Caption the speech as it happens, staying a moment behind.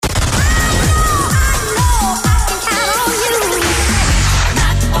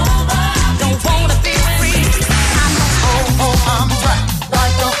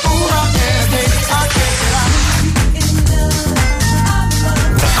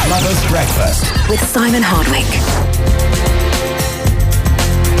Clubbers Breakfast with Simon Hardwick.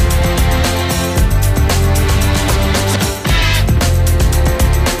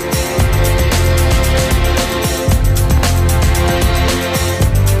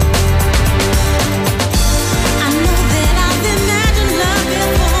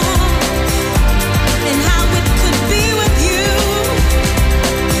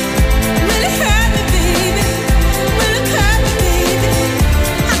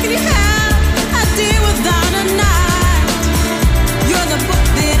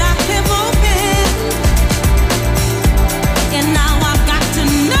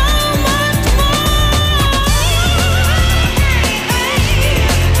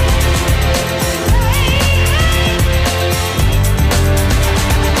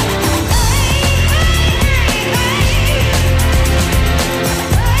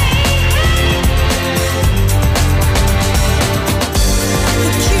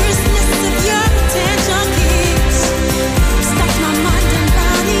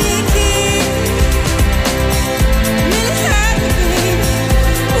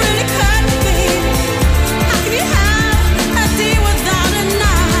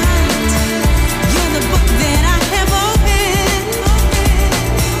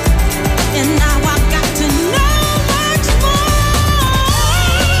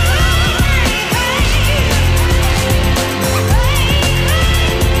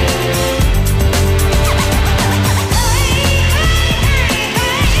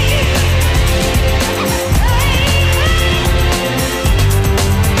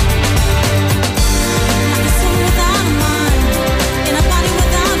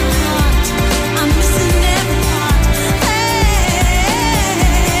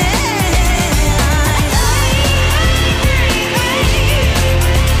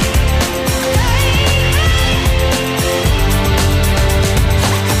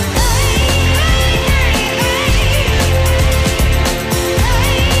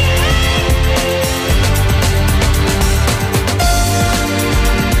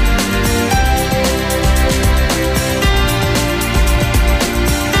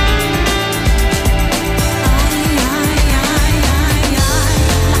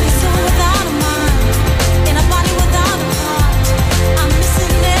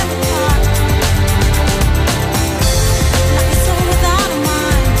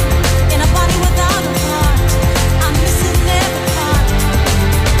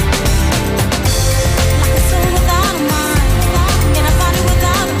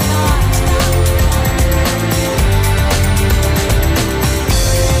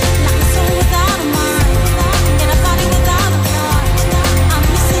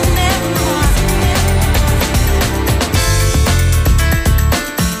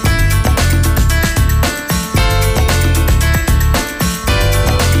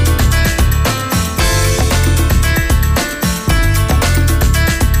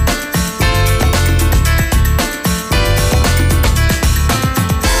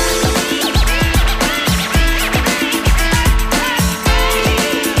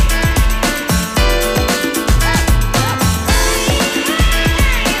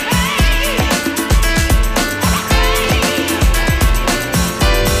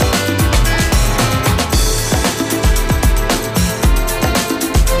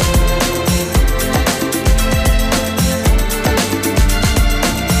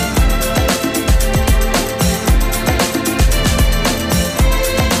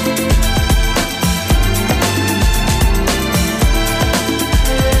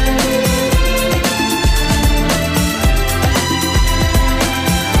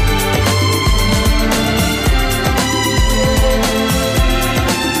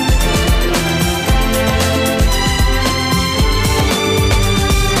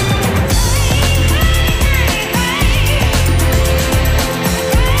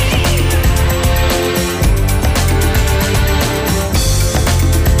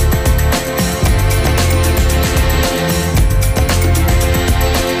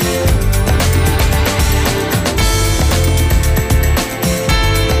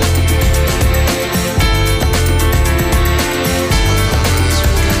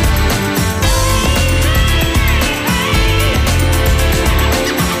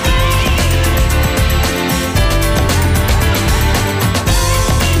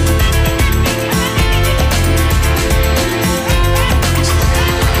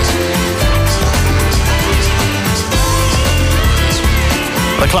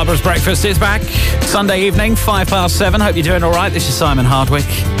 Clubbers Breakfast is back. Sunday evening, 7:05. Hope you're doing all right. This is Simon Hardwick,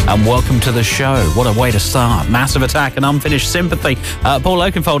 and welcome to the show. What a way to start. Massive Attack and Unfinished Sympathy. Paul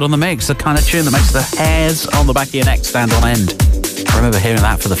Oakenfold on the mix, the kind of tune that makes the hairs on the back of your neck stand on end. I remember hearing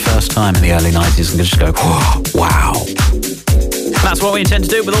that for the first time in the early 90s and just go, oh, wow. That's what we intend to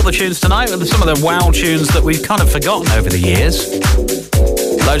do with all the tunes tonight, with some of the wow tunes that we've kind of forgotten over the years.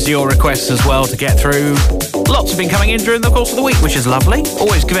 Loads of your requests as well to get through. Lots have been coming in during the course of the week, which is lovely.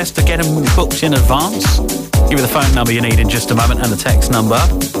 Always best to get them booked in advance. Give you the phone number you need in just a moment and the text number.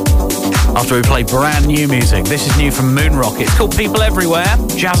 After we play brand new music, this is new from Moonrock. It's called People Everywhere.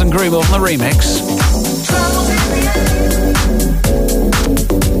 Jazz and Groove on the remix.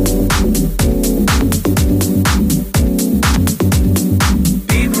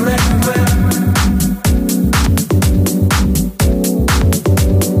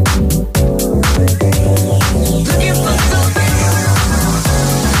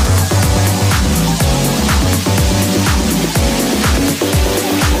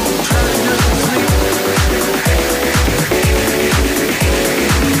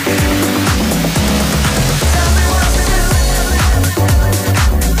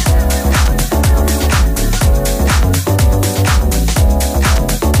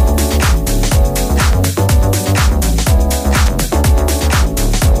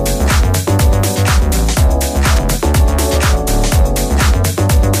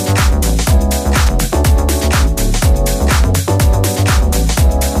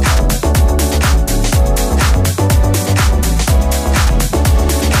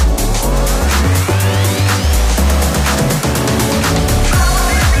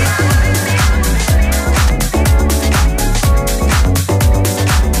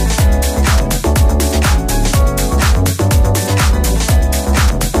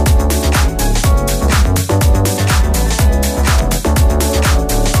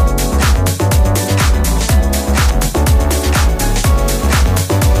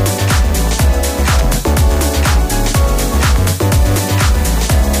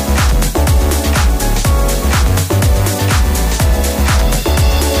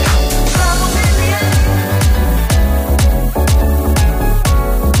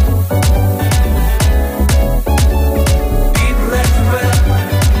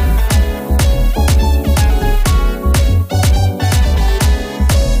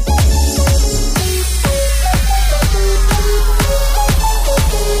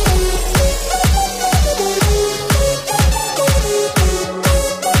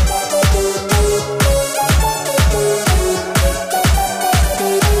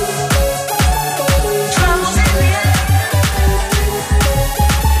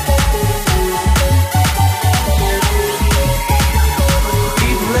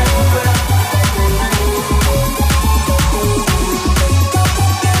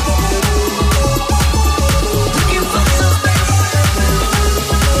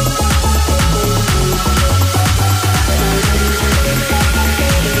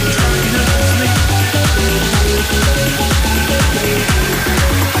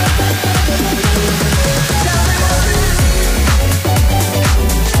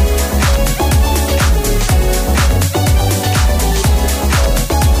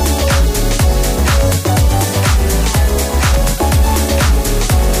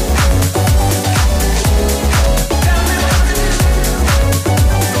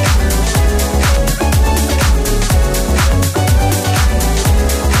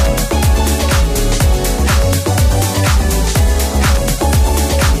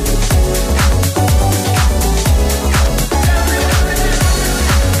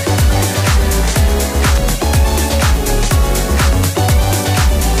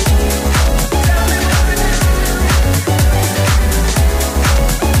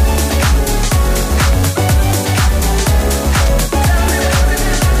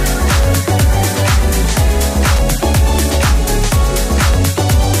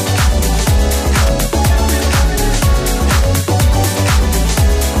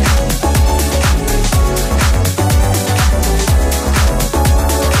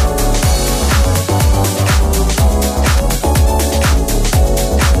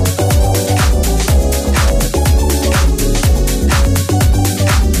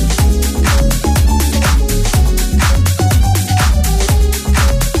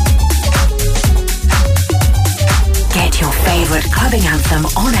 clubbing anthem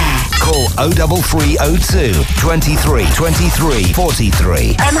on air. Call 03302 23 23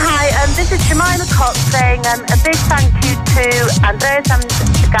 43. Hi, this is Jemima Cox saying a big thank you to Andreas and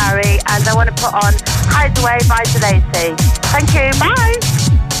Gary, and I want to put on Hideaway by Delacy. Thank you, bye.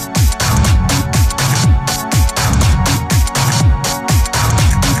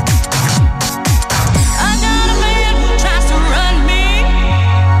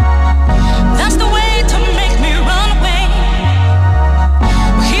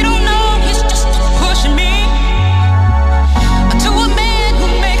 To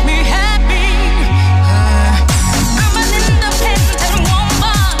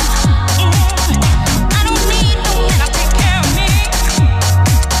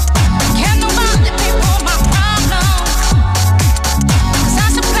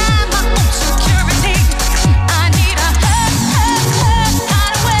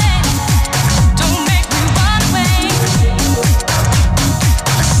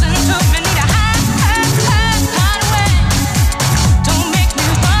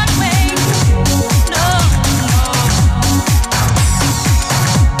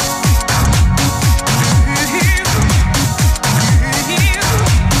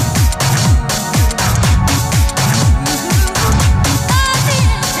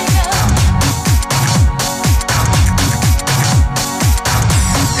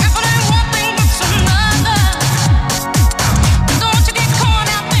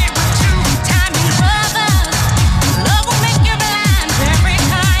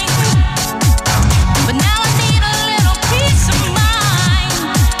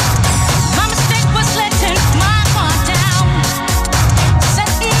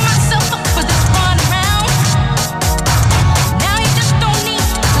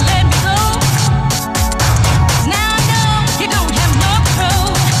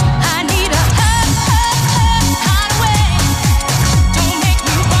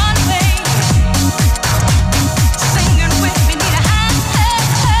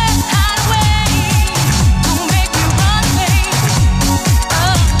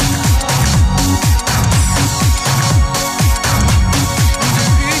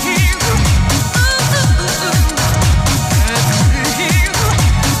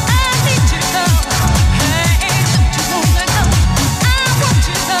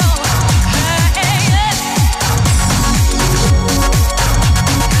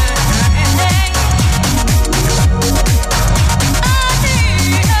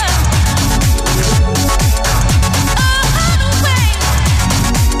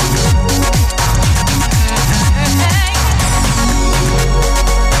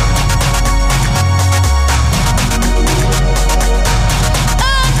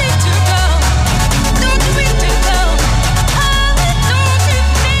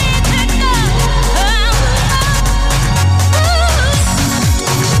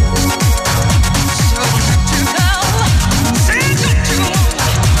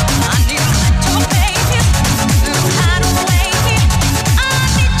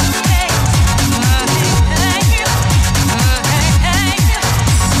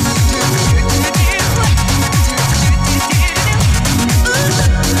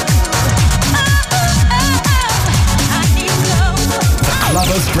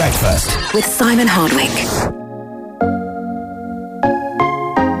Breakfast with Simon Hardwick.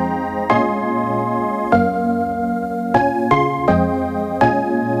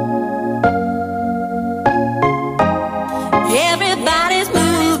 Everybody's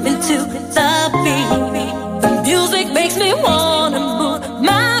moving to the beat. The music makes me wanna move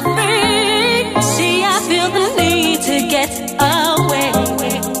my feet. See, I feel the need to get away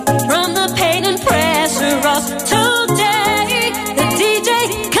from the pain and pressure of today. The DJ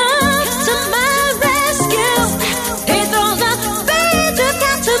comes to my rescue. He throws a beat you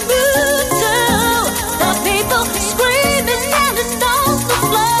got to move to. The people screaming and it's on the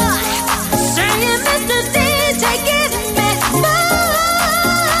floor, saying, Mr. DJ, give me more.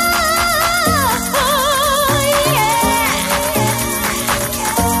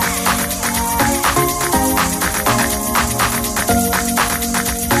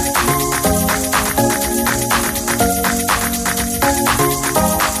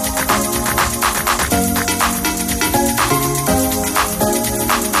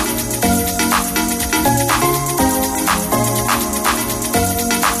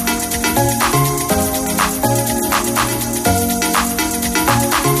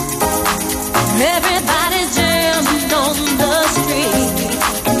 Everybody's jamming on the street.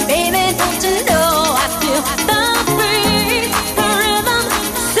 And baby, don't you know I feel the free. The rhythm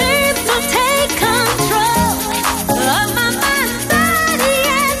seems to take control of my mind, body,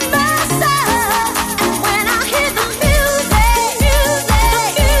 and my soul. And when I hear the music,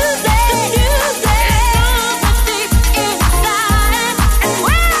 deep inside. And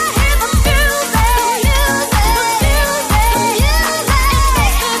when I hear the music, it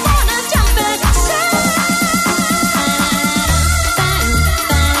makes me wanna jump and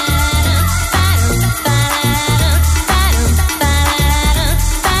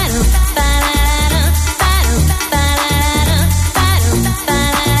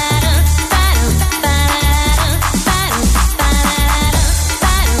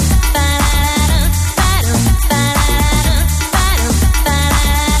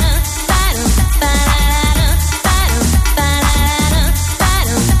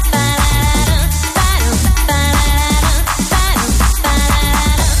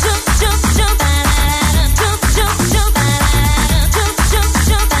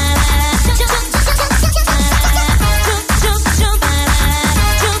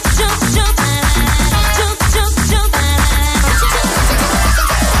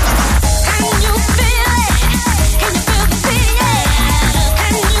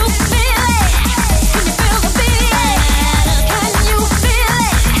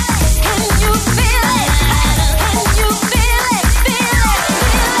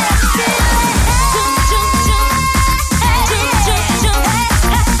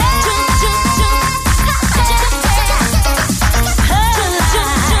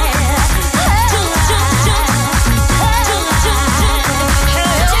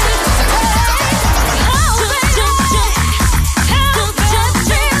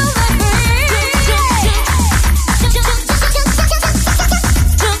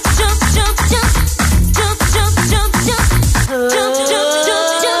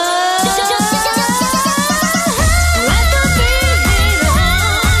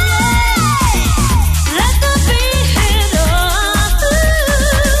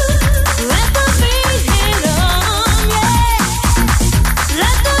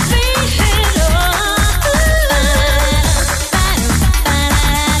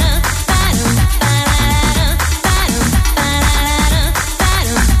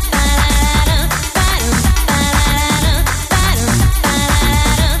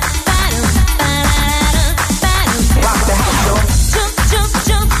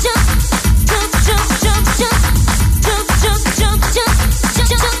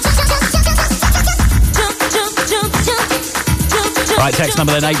Right, text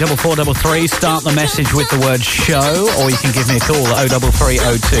number then 84433. Start the message with the word show, or you can give me a call at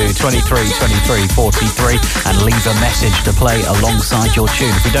 03302 23 23 43 and leave a message to play alongside your tune.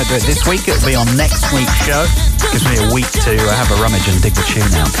 If we don't do it this week, it'll be on next week's show. Gives me a week to have a rummage and dig the tune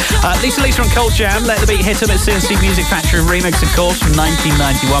out. Lisa from Cold Jam, Let the Beat Hit 'Em. It's CNC Music Factory remix, of course, from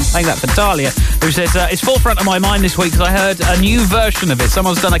 1991. Playing that for Talia, who says, it's forefront of my mind this week because I heard a new version of it.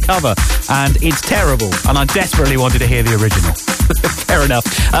 Someone's done a cover, and it's terrible, and I desperately wanted to hear the original. Fair enough.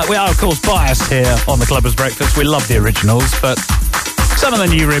 We are, of course, biased here on the Clubbers Breakfast. We love the originals, but some of the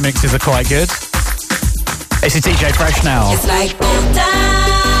new remixes are quite good. This is DJ Fresh now. It's like old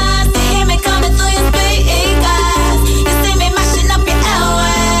times, they hear me coming through your speakers. You see me mashing up your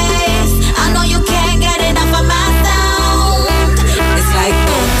airways. I know you can't get enough of my sound. It's like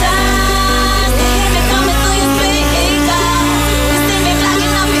old times, they hear me coming through your speakers. You see me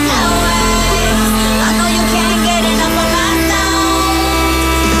flagging up your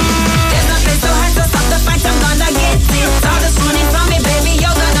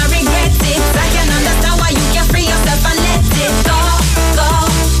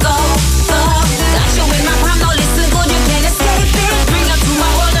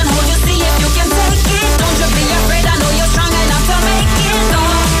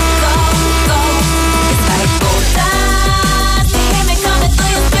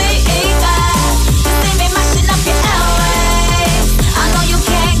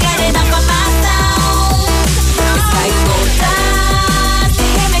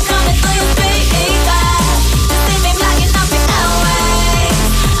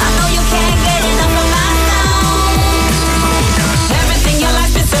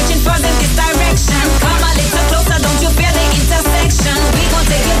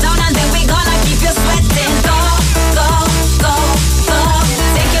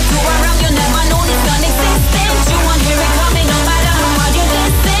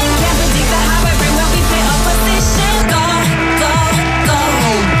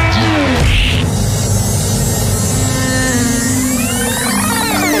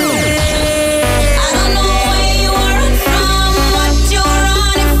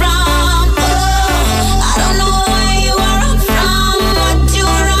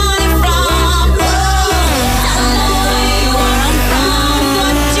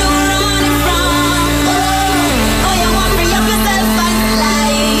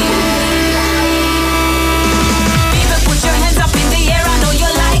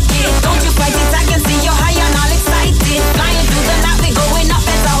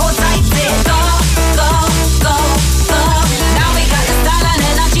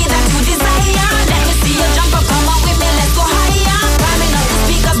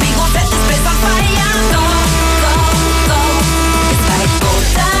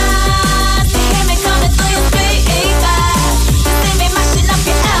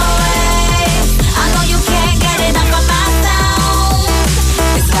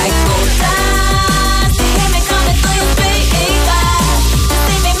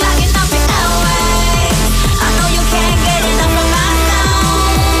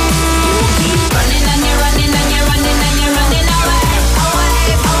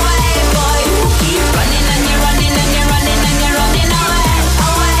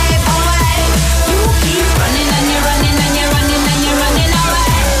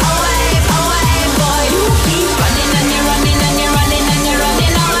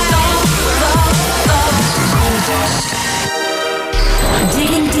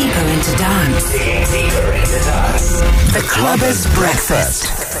Clubbers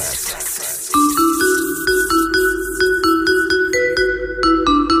Breakfast.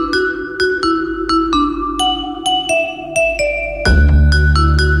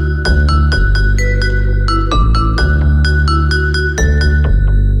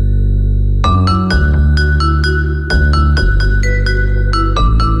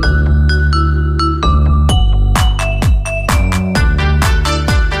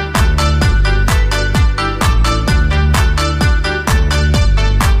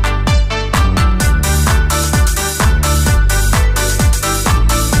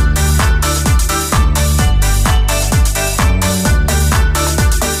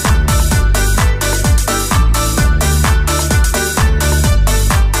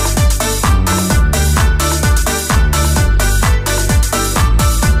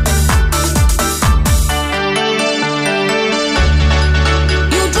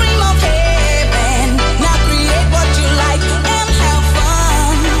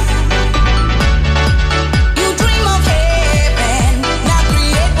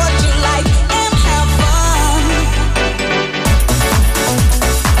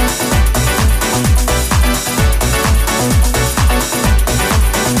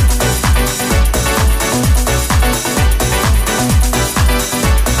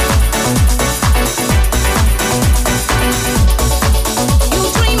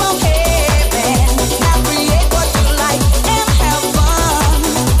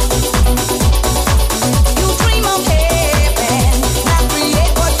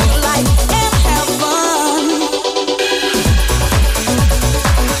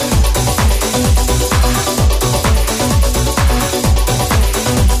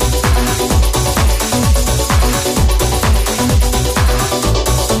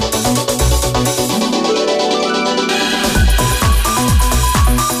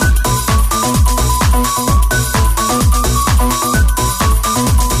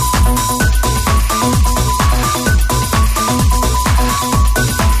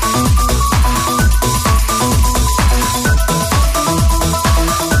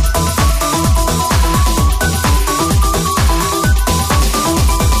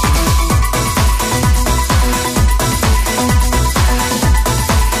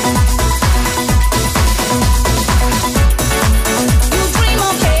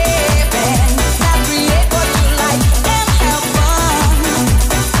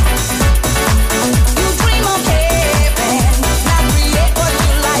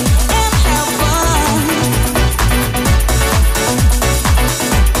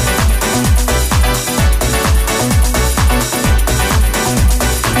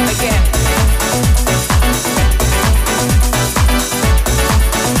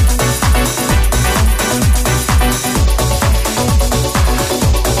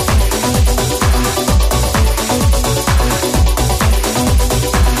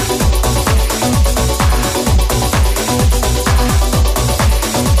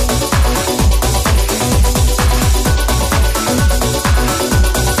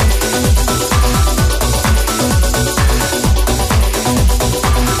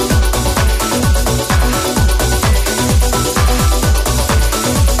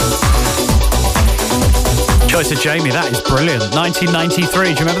 To Jamie, that is brilliant. 1993,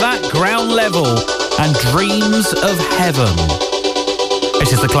 do you remember that? Ground Level and Dreams of Heaven.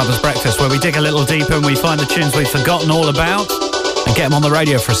 This is the Clubbers Breakfast, where we dig a little deeper and we find the tunes we've forgotten all about and get them on the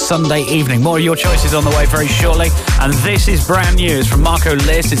radio for a Sunday evening. More of your choices on the way very shortly. And this is brand new. It's from Marco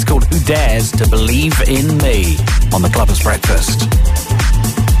Liss. It's called Who Dares to Believe in Me on the Clubbers Breakfast.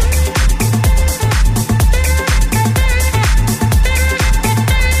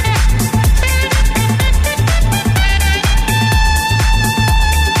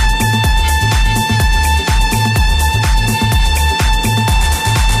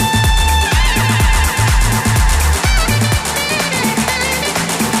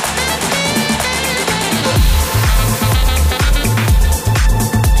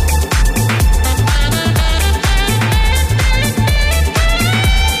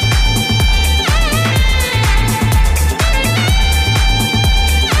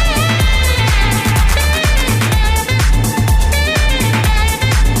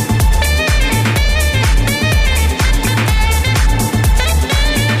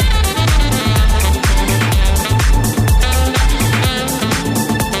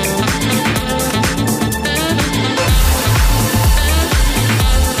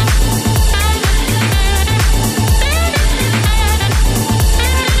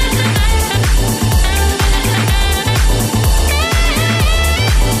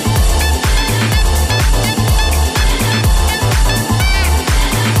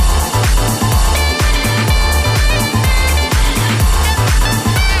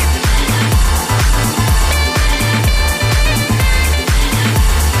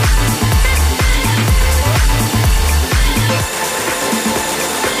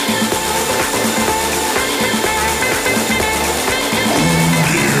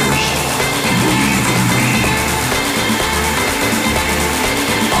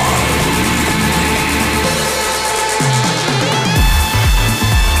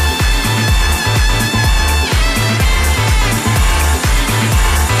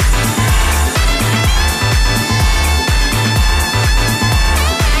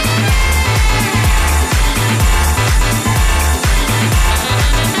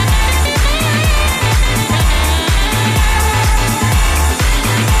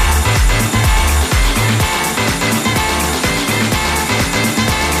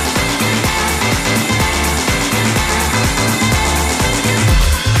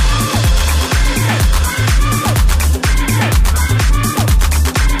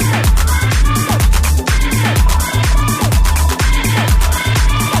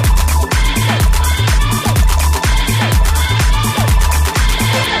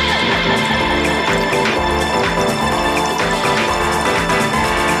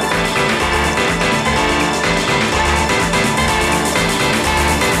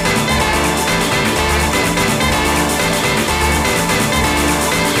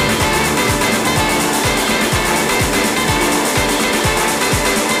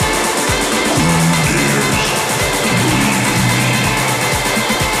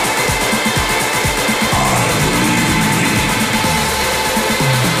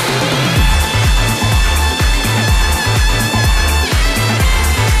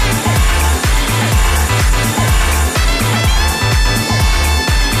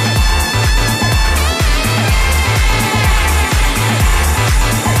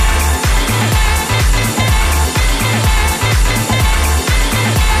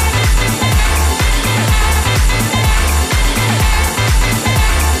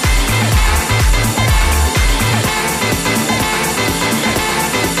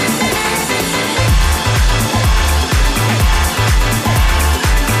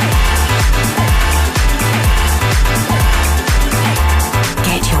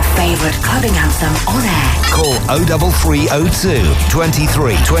 clubbing anthem on air. Call 03302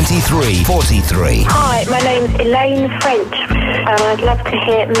 23 23 43. Hi, my name's Elaine French, and I'd love to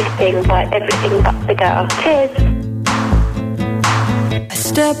hear Missing by Everything But the Girl. Cheers. I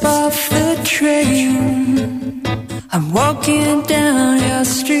step off the train, I'm walking down your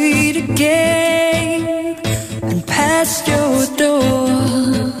street again, and past your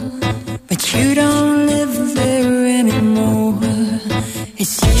door, but you don't live there anymore.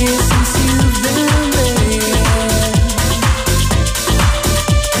 It's years since you've been there,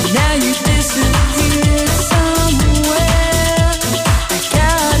 and now you disappeared somewhere. I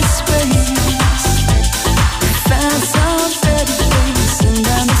got a space, found some better place, and I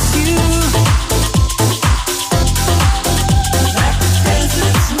miss you. Like the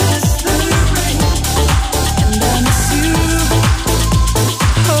deserts miss the rain, and I miss you.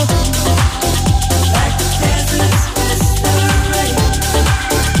 Oh, like the deserts miss the rain.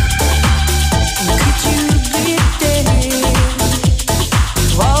 And could you be there?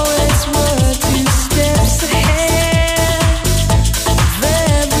 You always were 2 steps ahead of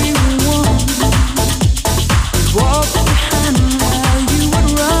everyone. Walk behind while you would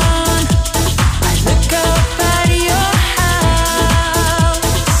run. I look up at your house,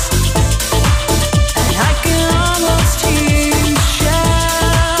 and I can almost hear you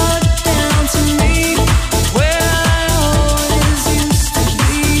shout down to me where I always used to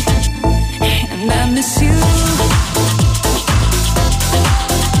be, and I miss you.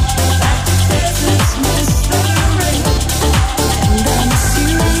 Like the deserts miss the rain, and I miss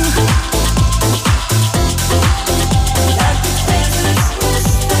you. Like the deserts miss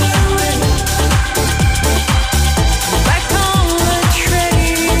the rain. Back on the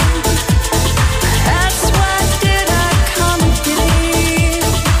train, that's why did I come again?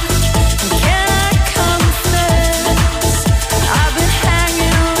 Can I confess, I've been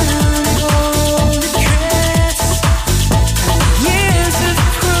hanging around all the dress. Years have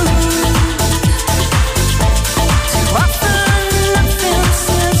proved too often nothing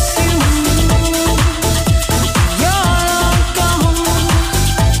says you. You're all gone,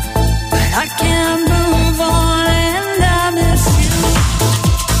 but I can't move on, and I miss you.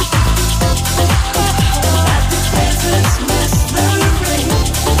 Like the deserts miss the rain,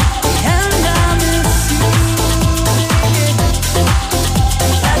 and I miss you.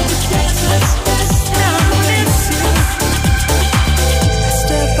 Like the deserts miss the rain, I miss you. I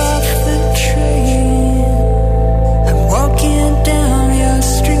step off the train, I'm walking down your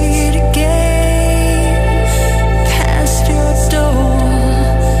street again, past your door.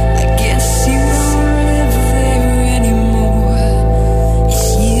 I guess you don't live there anymore. It's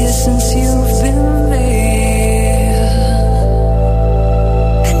years since you've been there,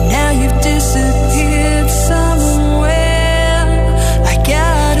 and now you've disappeared somewhere. I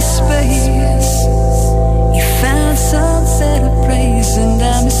got a space, you found some better place, and I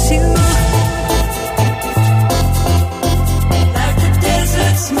miss you. Like the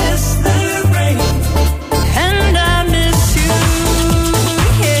deserts miss the rain, and I miss you.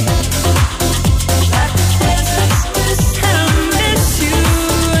 Yeah. Like the deserts miss the rain, I miss you,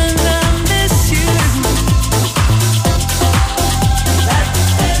 and I miss you. Like the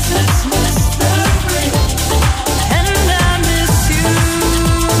deserts miss the rain, and I miss you.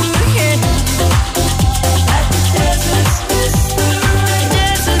 Yeah. Like the deserts miss the rain,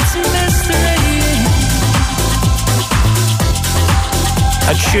 deserts miss the rain.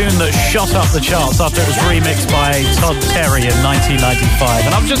 A tune that shot up the charts after it was remixed by Todd Terry in 1995.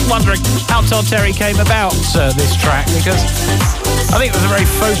 And I'm just wondering how Todd Terry came about this track, because I think it was a very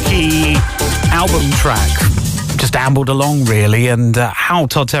folky album track. Just ambled along, really, and how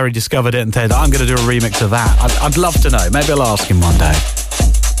Todd Terry discovered it and said, I'm going to do a remix of that. I'd love to know. Maybe I'll ask him one day.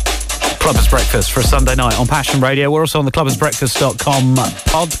 Clubbers Breakfast for a Sunday night on Passion Radio. We're also on the clubbersbreakfast.com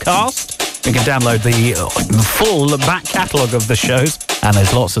podcast. You can download the full back catalogue of the shows, and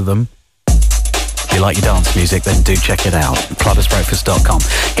there's lots of them. If you like your dance music, then do check it out. clubbersbreakfast.com.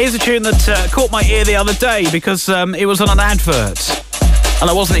 Here's a tune that caught my ear the other day because it was on an advert,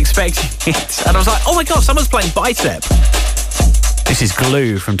 and I wasn't expecting it. And I was like, oh my God, someone's playing Bicep. This is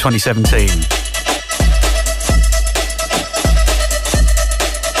Glue from 2017.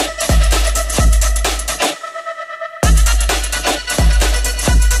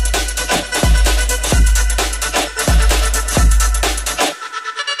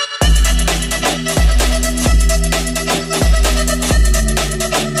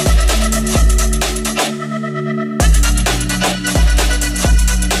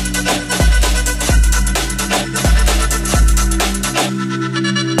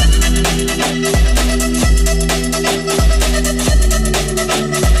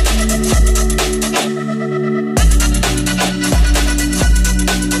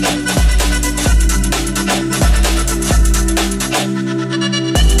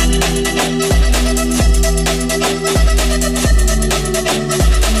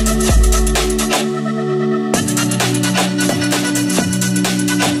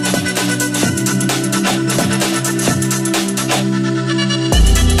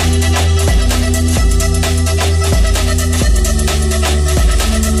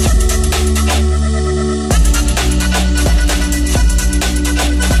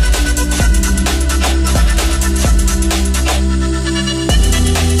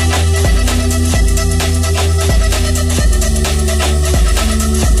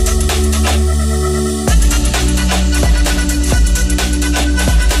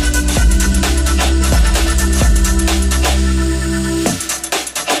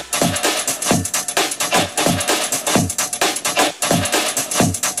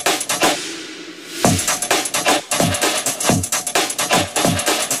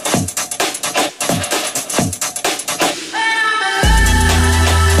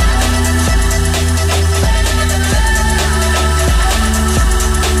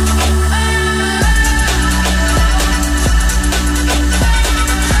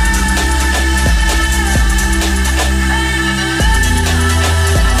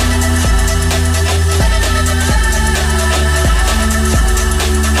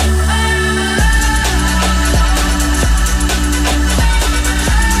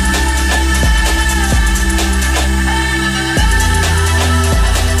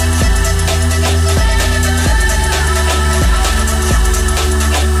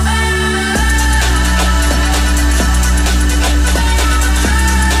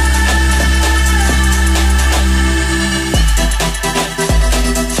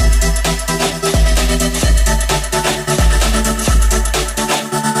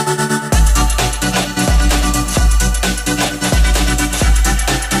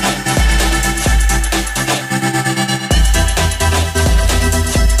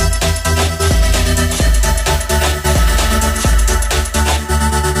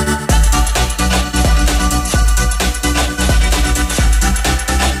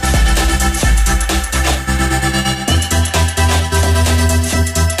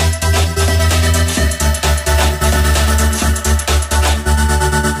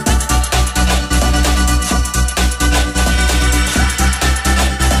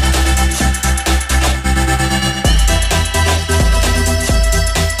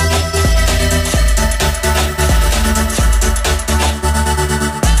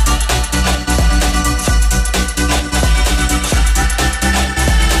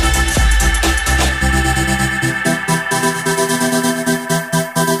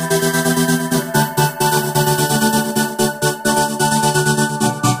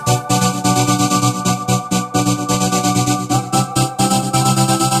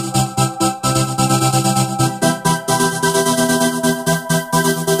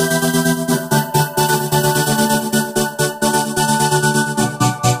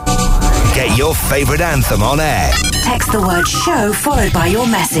 your favourite anthem on air. Text the word show followed by your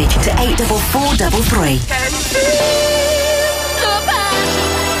message to 84433. Can you feel the passion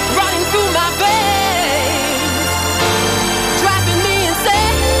running through my veins, driving me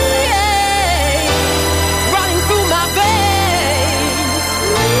insane, running through my veins.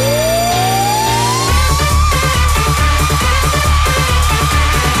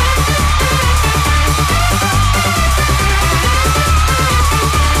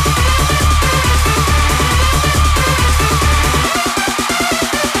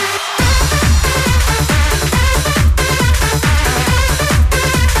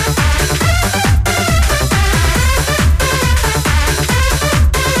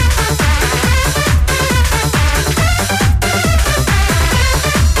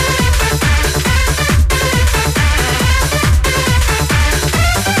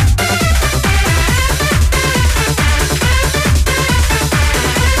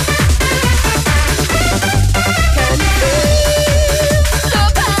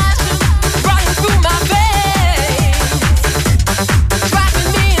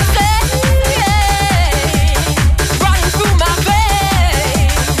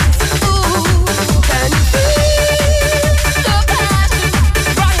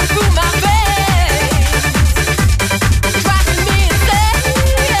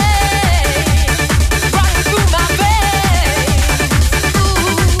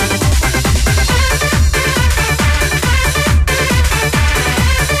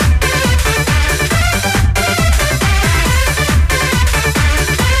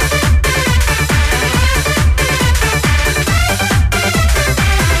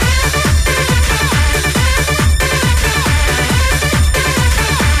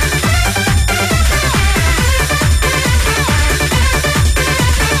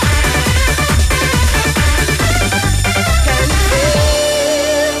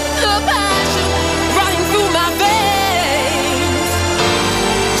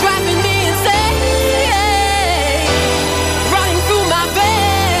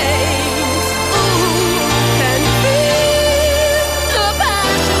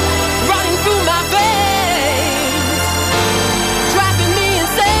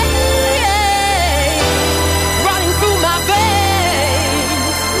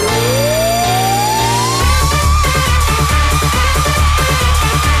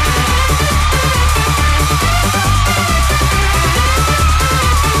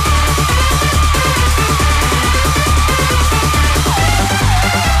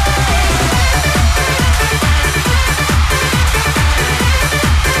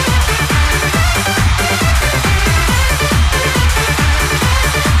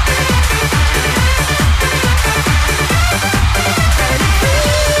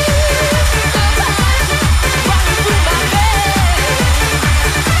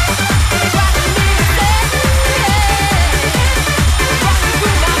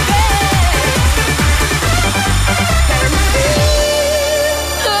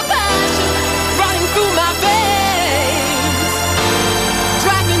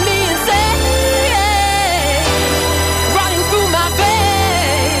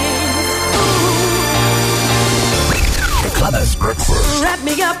 Wrap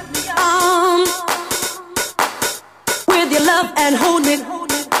me up with your love and hold me.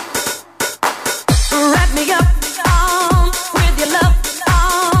 Wrap me up with your love.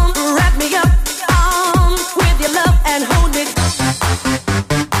 Wrap me up with your love and hold me.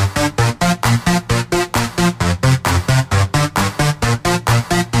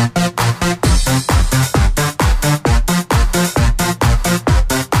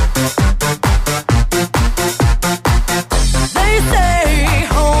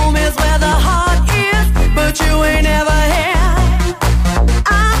 Home is where the heart is, but you ain't ever here.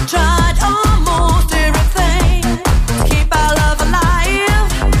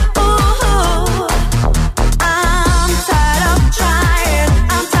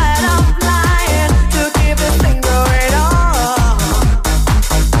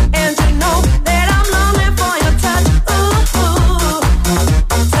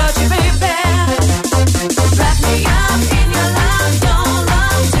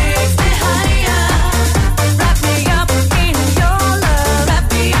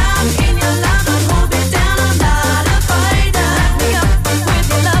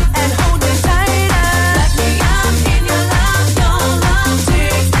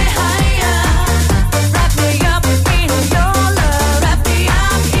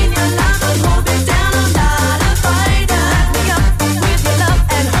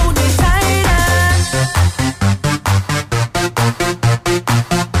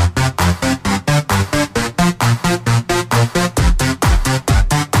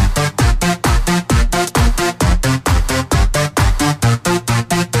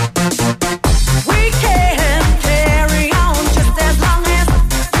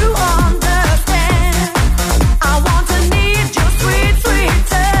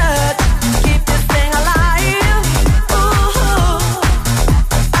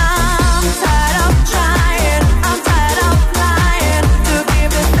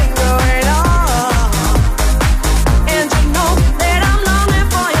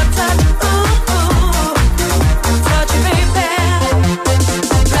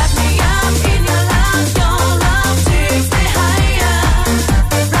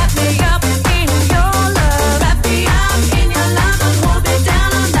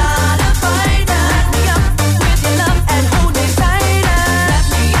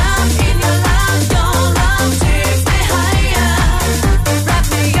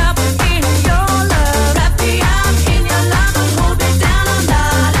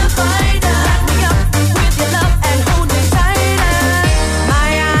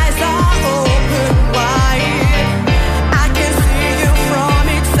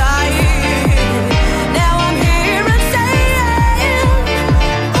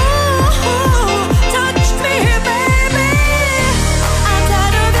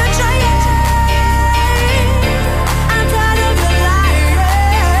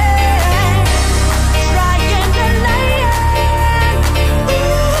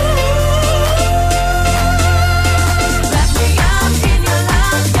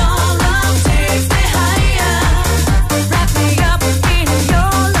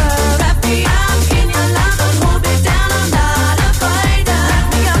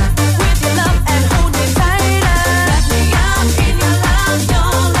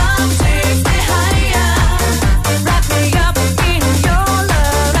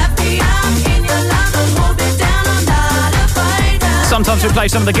 Sometimes we play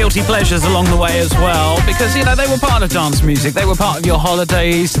some of the guilty pleasures along the way as well, because, you know, they were part of dance music. They were part of your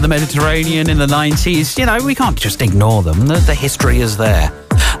holidays to the Mediterranean in the 90s. You know, we can't just ignore them. The history is there.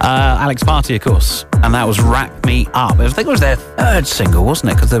 Alex Party, of course, and that was Wrap Me Up. I think it was their third single,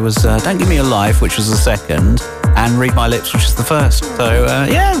 wasn't it? Because there was Don't Give Me a Life, which was the second, and Read My Lips, which is the first. So,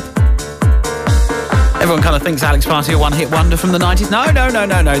 yeah. Everyone kind of thinks Alex Party a one-hit wonder from the 90s.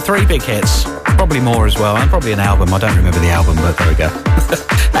 No. 3 big hits. Probably more as well, and probably an album. I don't remember the album, but there we go.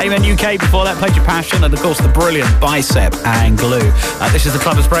 Amen UK before that, Played Your Passion, and of course the brilliant Bicep and Glue. This is the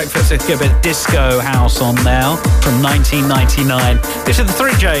Clubbers Breakfast. Let's get a bit of disco house on now from 1999. This is the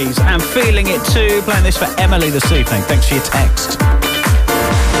 3Js and Feeling It Too. Playing this for Emily this evening. Thanks for your text.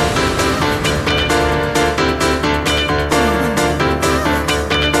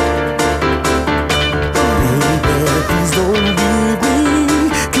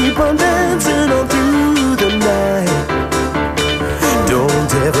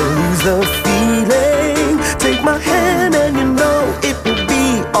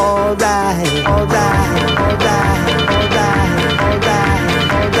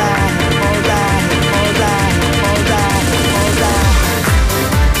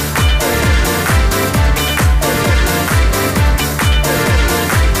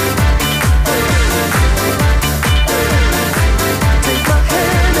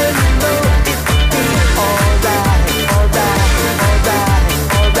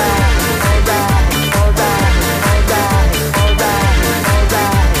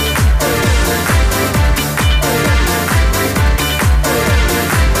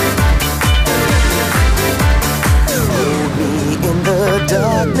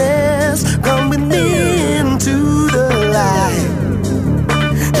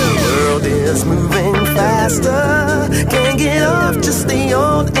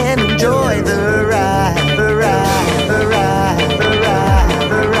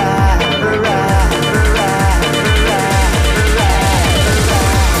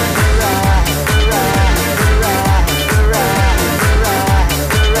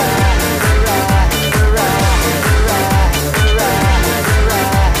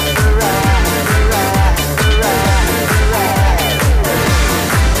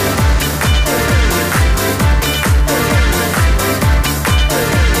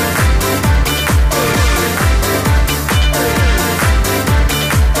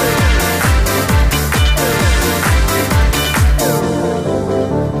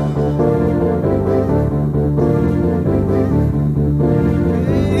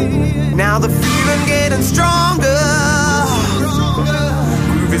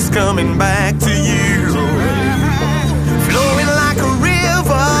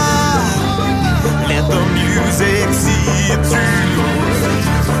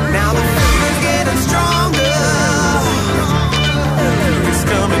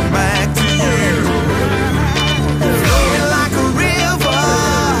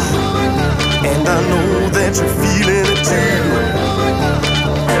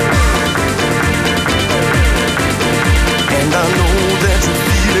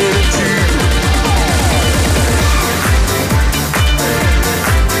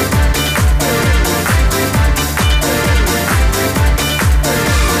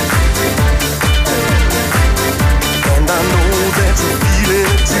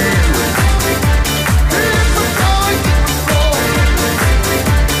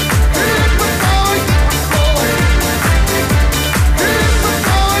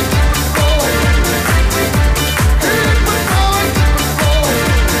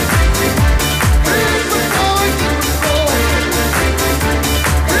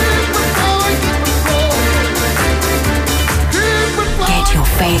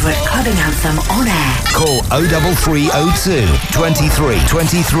 Anthem on air. Call 03302 23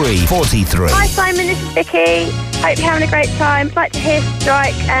 23 43. Hi Simon, this is Vicky. Hope you're having a great time. I'd like to hear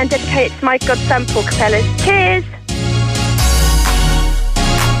Strike and dedicate it to my godson Paul Capellas. Cheers!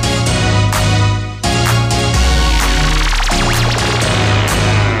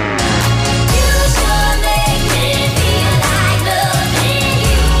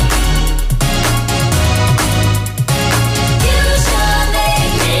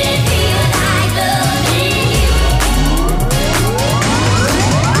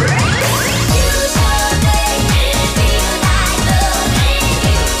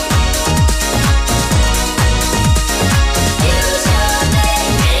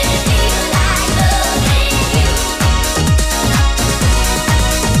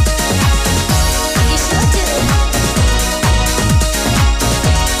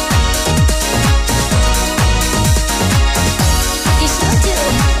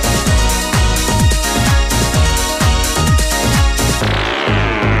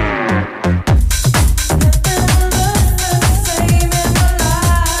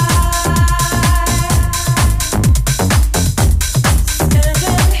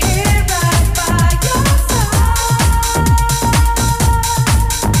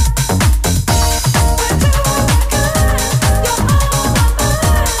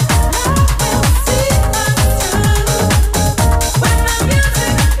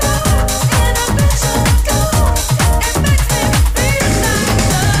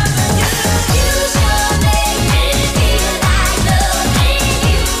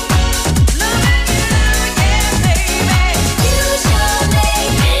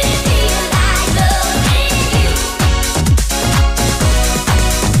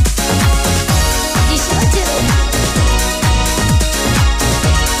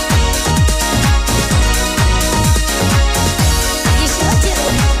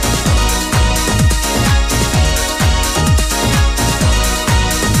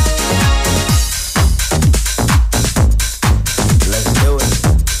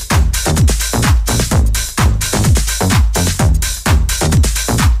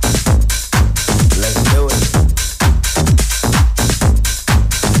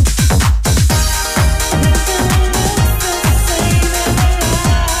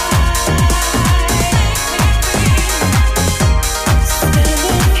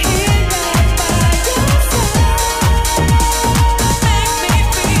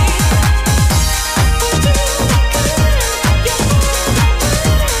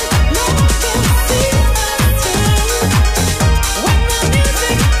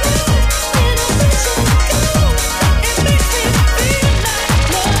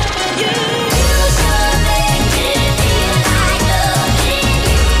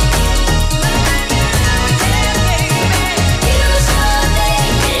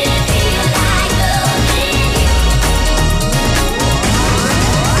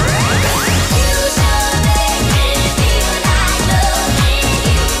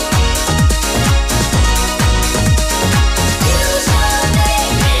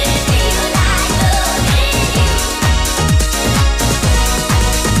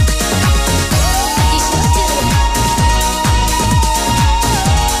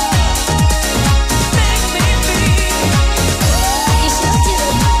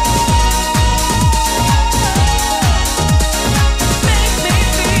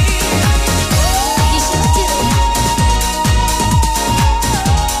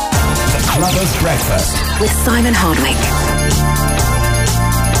 Breakfast with Simon Hardwick.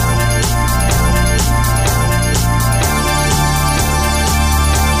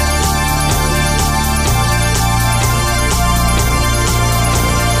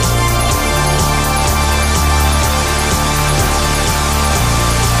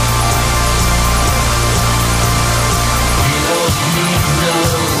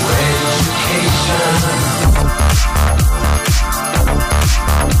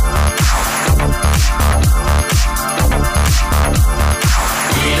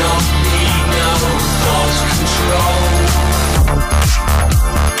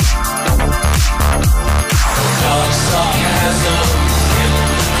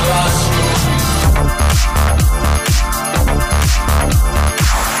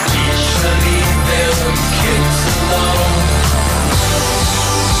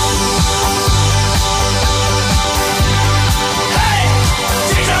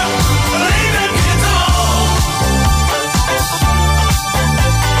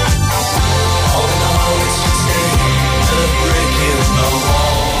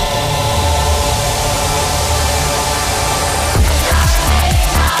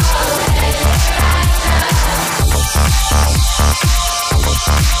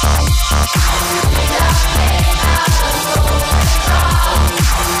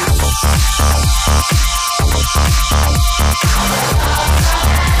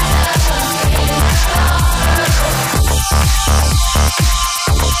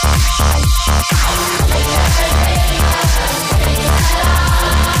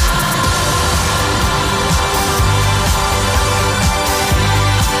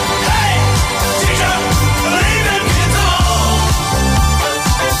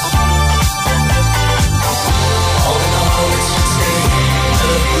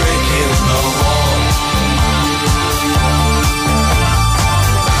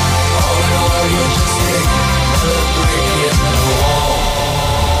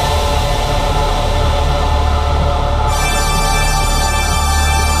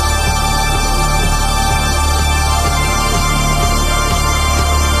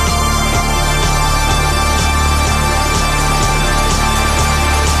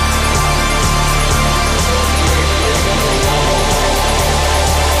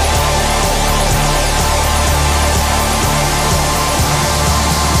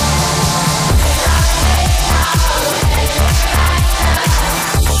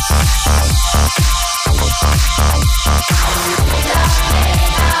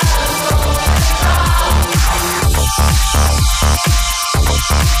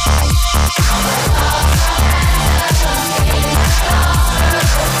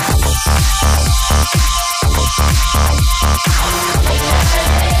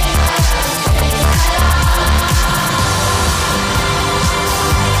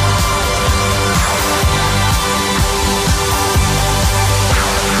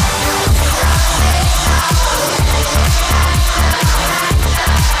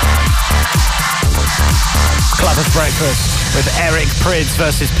 Breakfast with Eric Prydz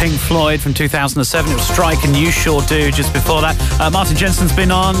versus Pink Floyd from 2007. It was Strike and You Sure Do just before that. Martin Jensen's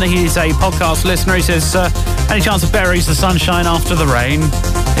been on. He's a podcast listener. He says, any chance of Buries the sunshine after the rain?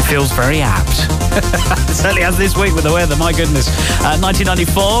 It feels very apt. It certainly has this week with the weather, my goodness.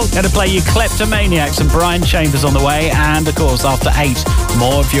 1994, going to play you Kleptomaniacs and Brian Chambers on the way. And, of course, after 8,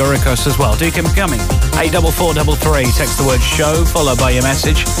 more of your requests as well. Do keep them coming. 84433. Text the word show, followed by your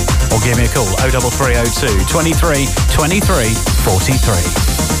message. Or give me a call, 03302 23 23 43.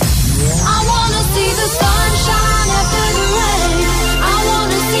 I wanna see the sunshine after the rain. I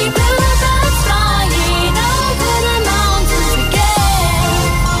wanna see bluebirds flying over the mountains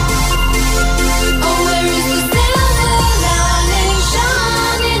again. Oh, where is the silver lining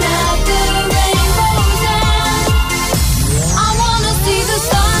shining at the rainbow's end? I wanna see the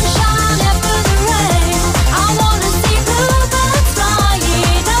sunshine after the rain. I wanna see bluebirds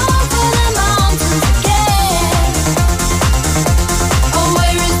flying over the mountains again. Oh,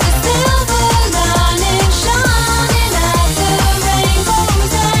 where is the silver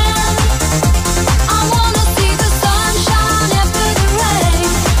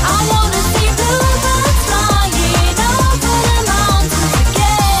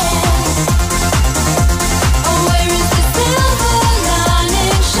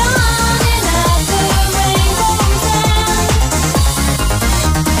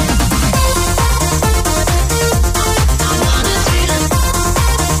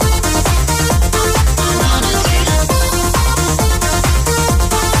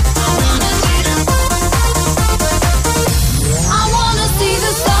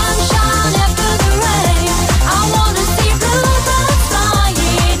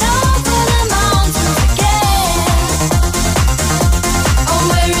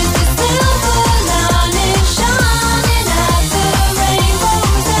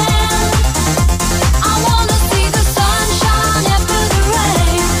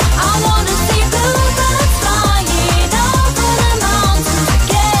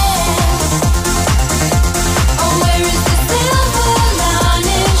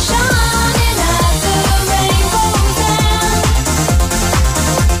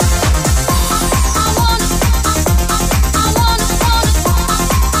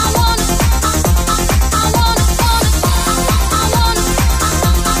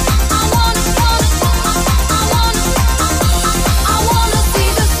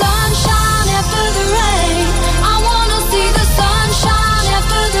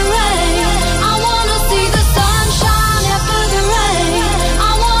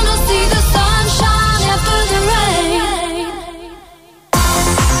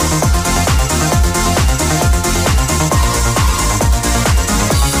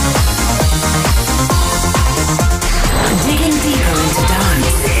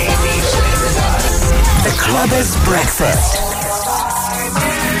Clubbers Breakfast.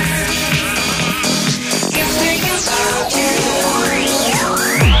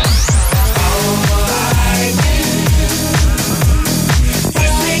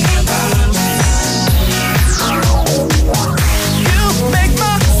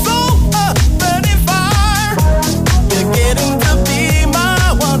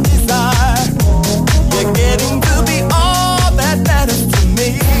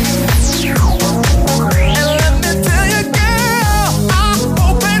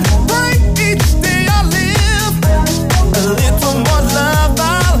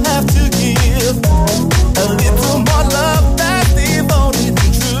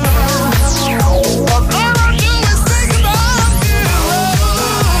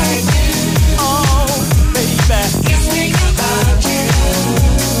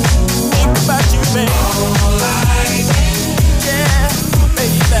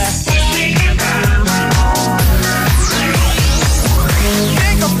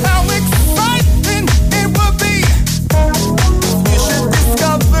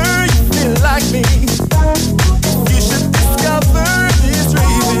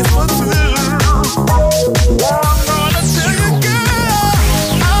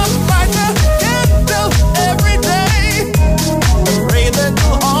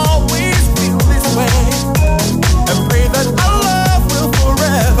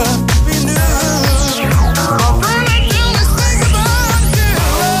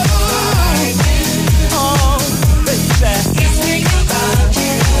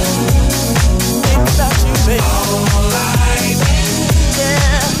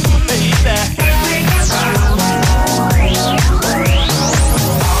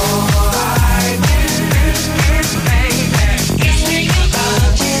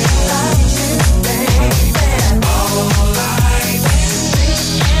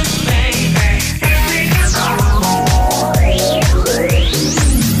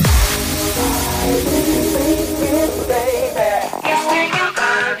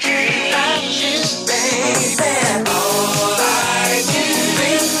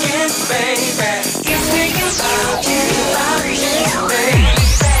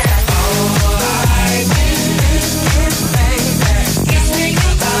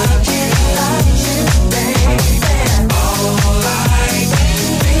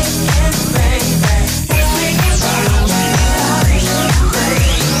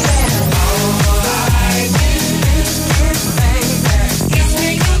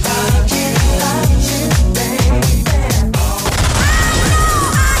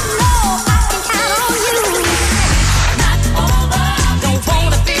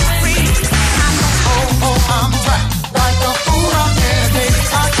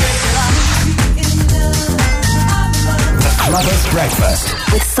 Breakfast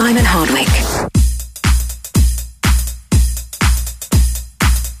with Simon Hardwick.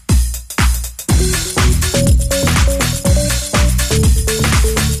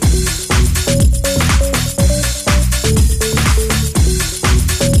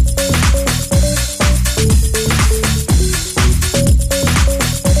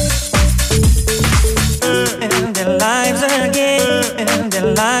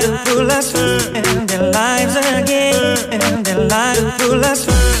 Lives again, and their lives full of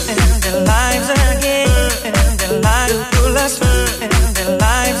and their lives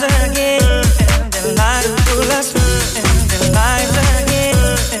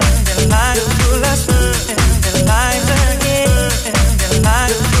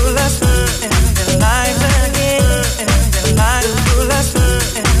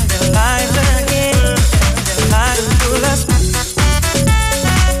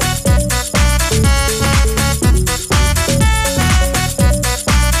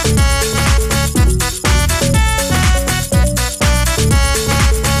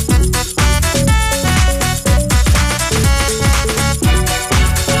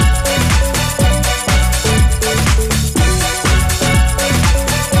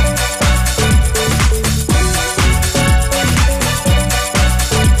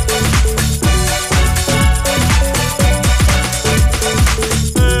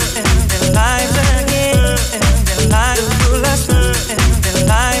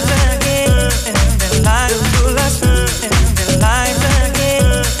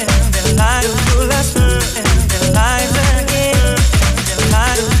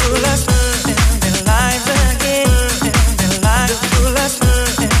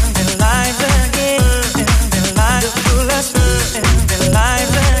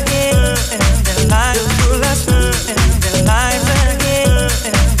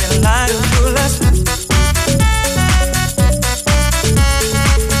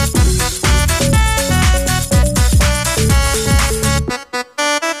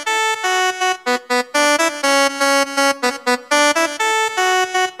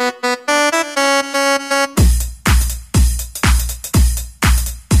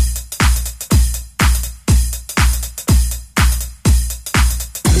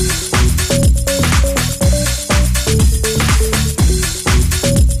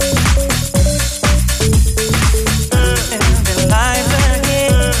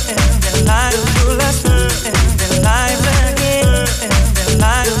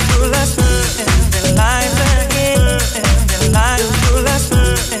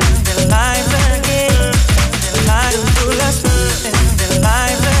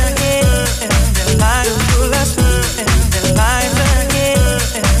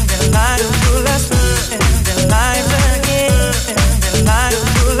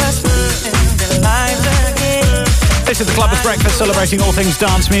Celebrating all things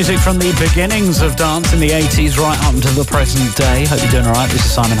dance music from the beginnings of dance in the 80s right up to the present day. Hope you're doing all right. This is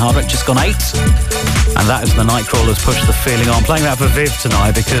Simon Hardwick, just gone 8. And that is the Nightcrawlers, Push the Feeling On. Playing that for Viv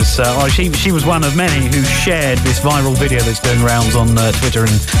tonight because she was one of many who shared this viral video that's doing rounds on Twitter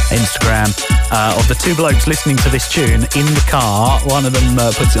and Instagram of the two blokes listening to this tune in the car. One of them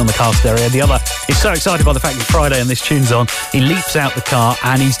puts it on the car stereo. The other is so excited by the fact it's Friday and this tune's on. He leaps out the car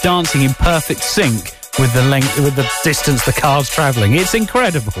and he's dancing in perfect sync with the distance the car's travelling. It's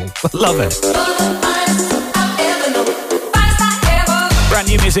incredible. Love it. Brand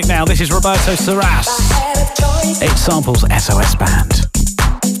new music now. This is Roberto Saras. It samples SOS Band.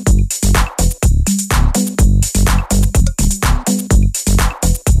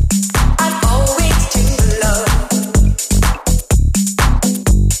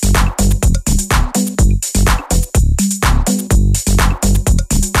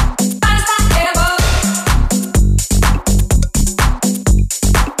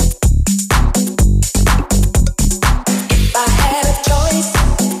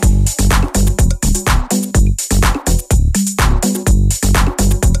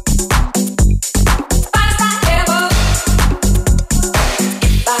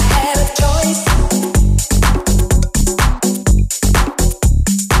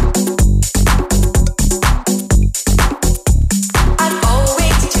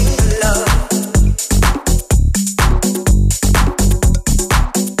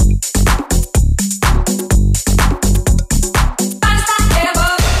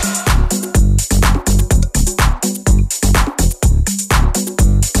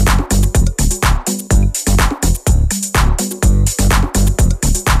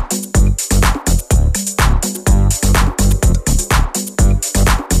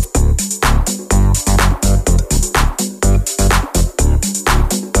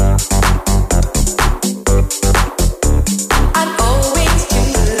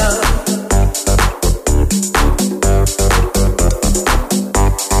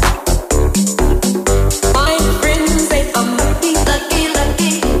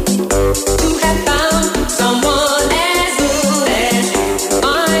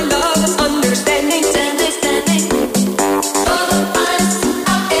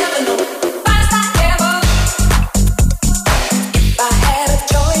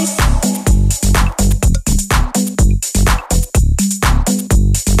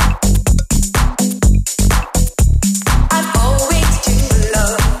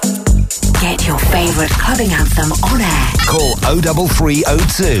 Anthem on air. Call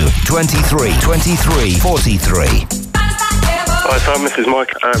 03302 23 23 43. Hi Tom, this is Mike.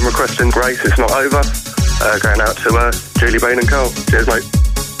 I'm requesting Grace, It's Not Over. Going out to Julie Bain and Cole. Cheers mate.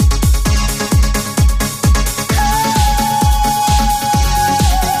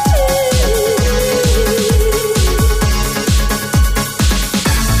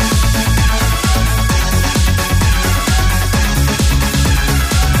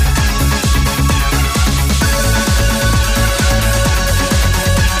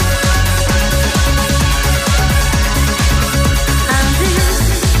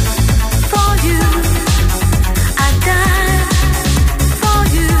 For you, I die. For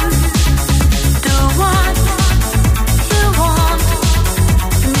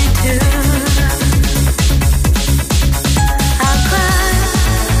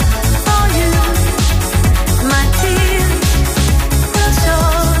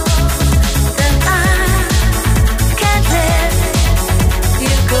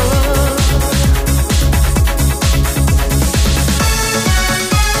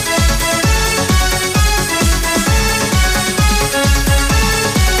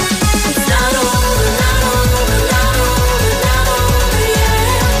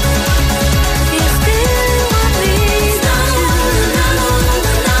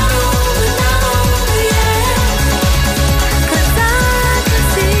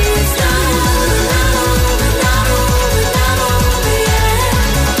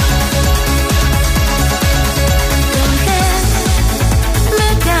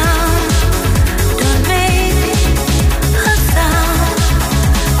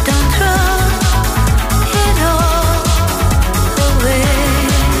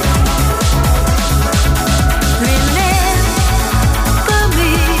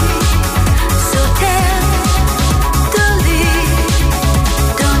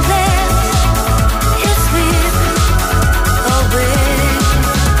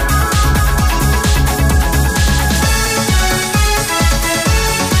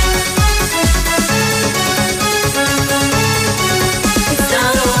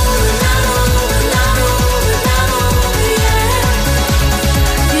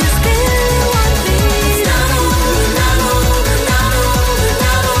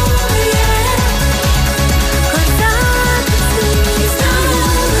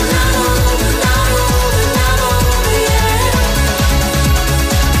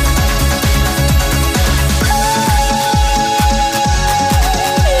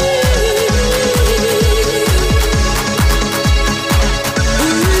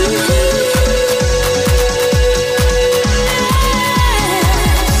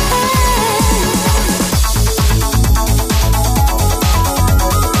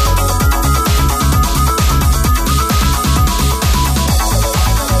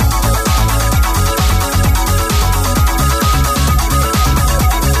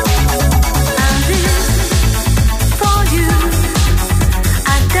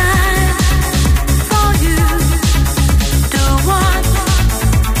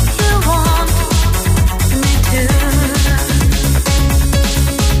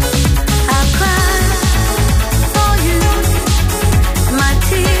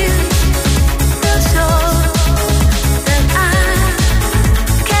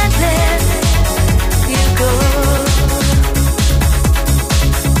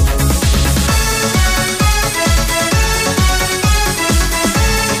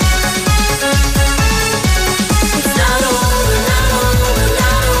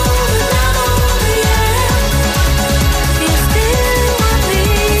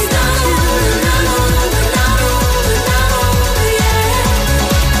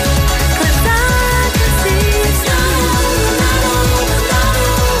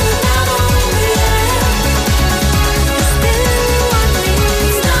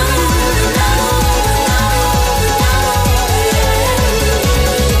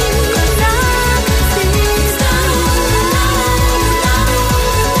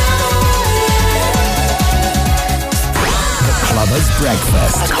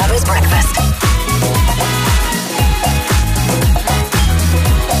Breakfast. The Clubbers Breakfast.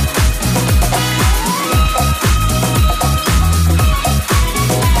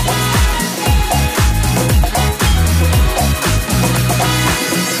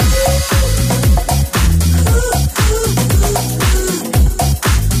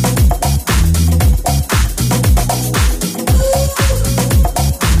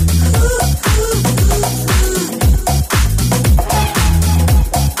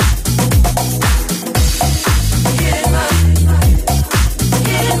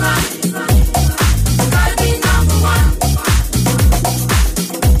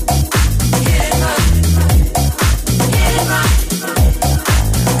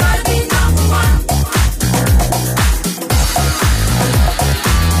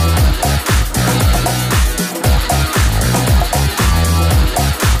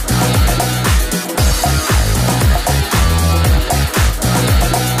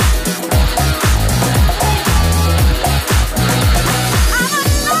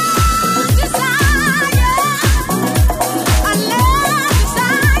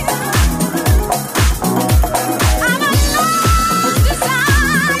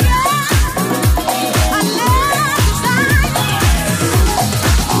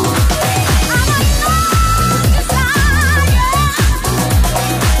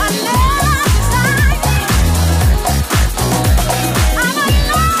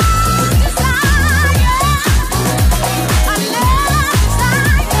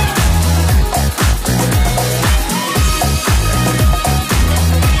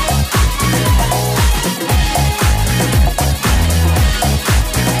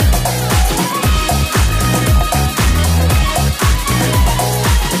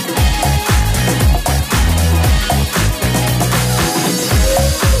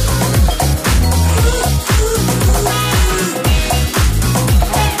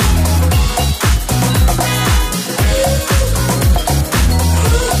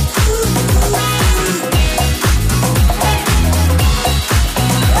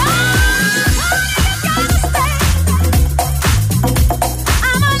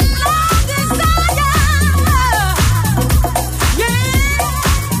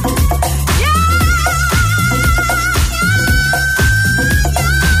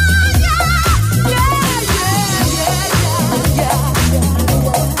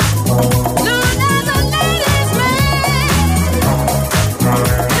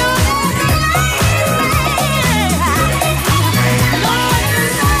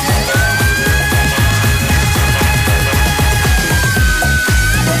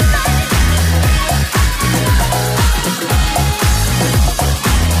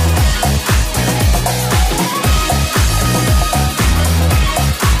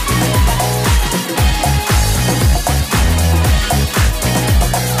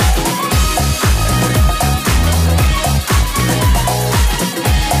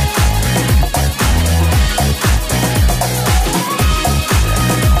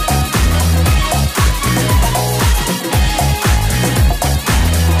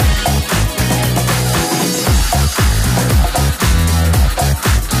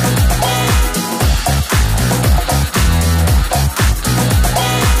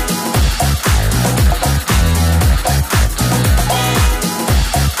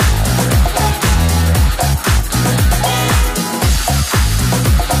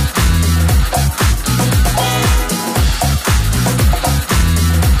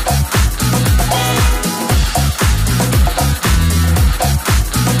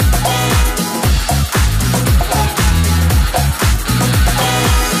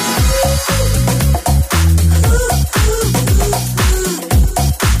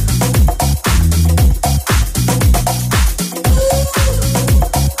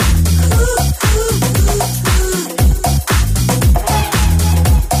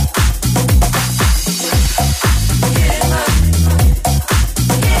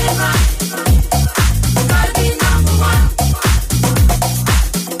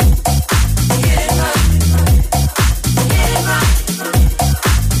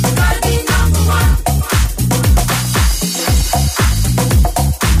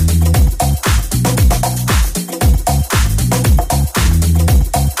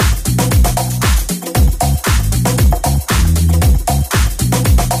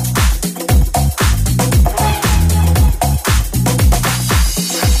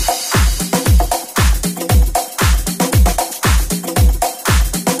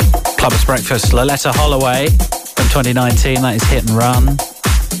 Clubbers Breakfast, Loletta Holloway from 2019. That is Hit and Run.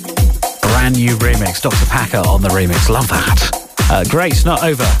 Brand new remix. Dr. Packer on the remix. Love that. Great's not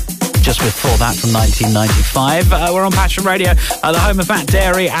over. Just before that, from 1995. We're on Passion Radio, the home of Matt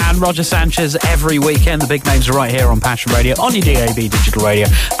Darey and Roger Sanchez every weekend. The big names are right here on Passion Radio, on your DAB digital radio,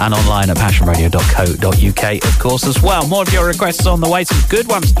 and online at passionradio.co.uk, of course, as well. More of your requests on the way, some good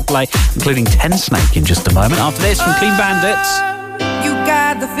ones to play, including Ten Snake in just a moment. After this, from Clean Bandits. You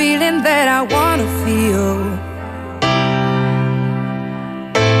got the feeling that I want to feel.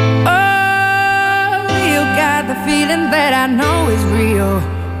 Got the feeling that I know is real,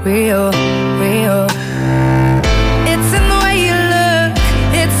 real, real. It's in the way you look,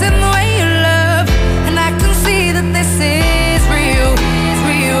 it's in the way you love, and I can see that this is real,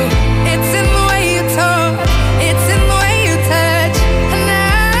 real. It's in the way you talk, it's in the way you touch, and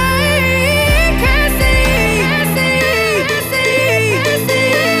I can see,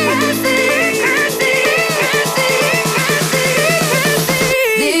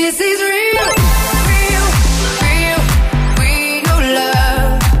 this is real.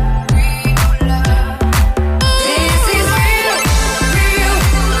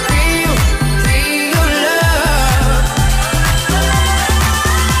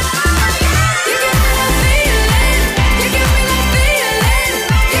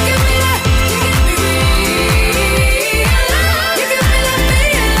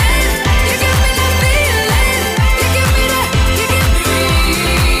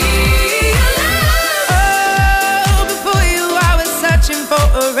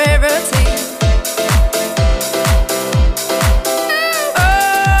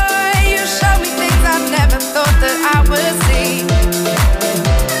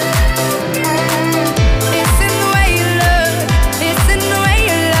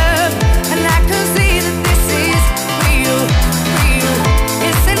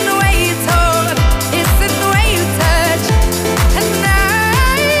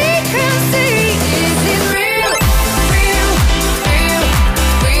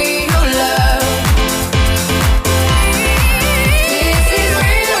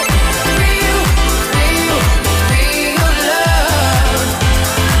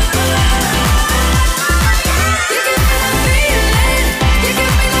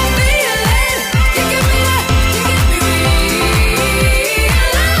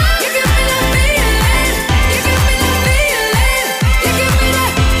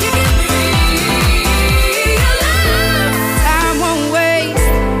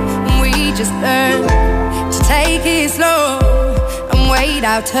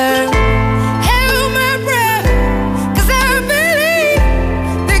 Our turn. Held my breath, 'cause I believe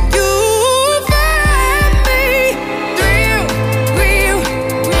that you'll find me. Real, real,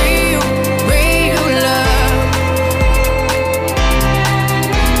 real, real love.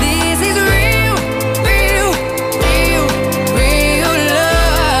 This is real, real, real, real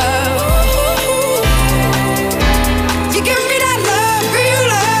love. You give me that love, real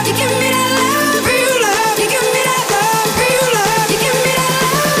love. You give me that love, real love. You give me that love, real love. You give me that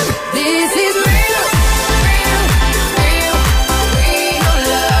love. This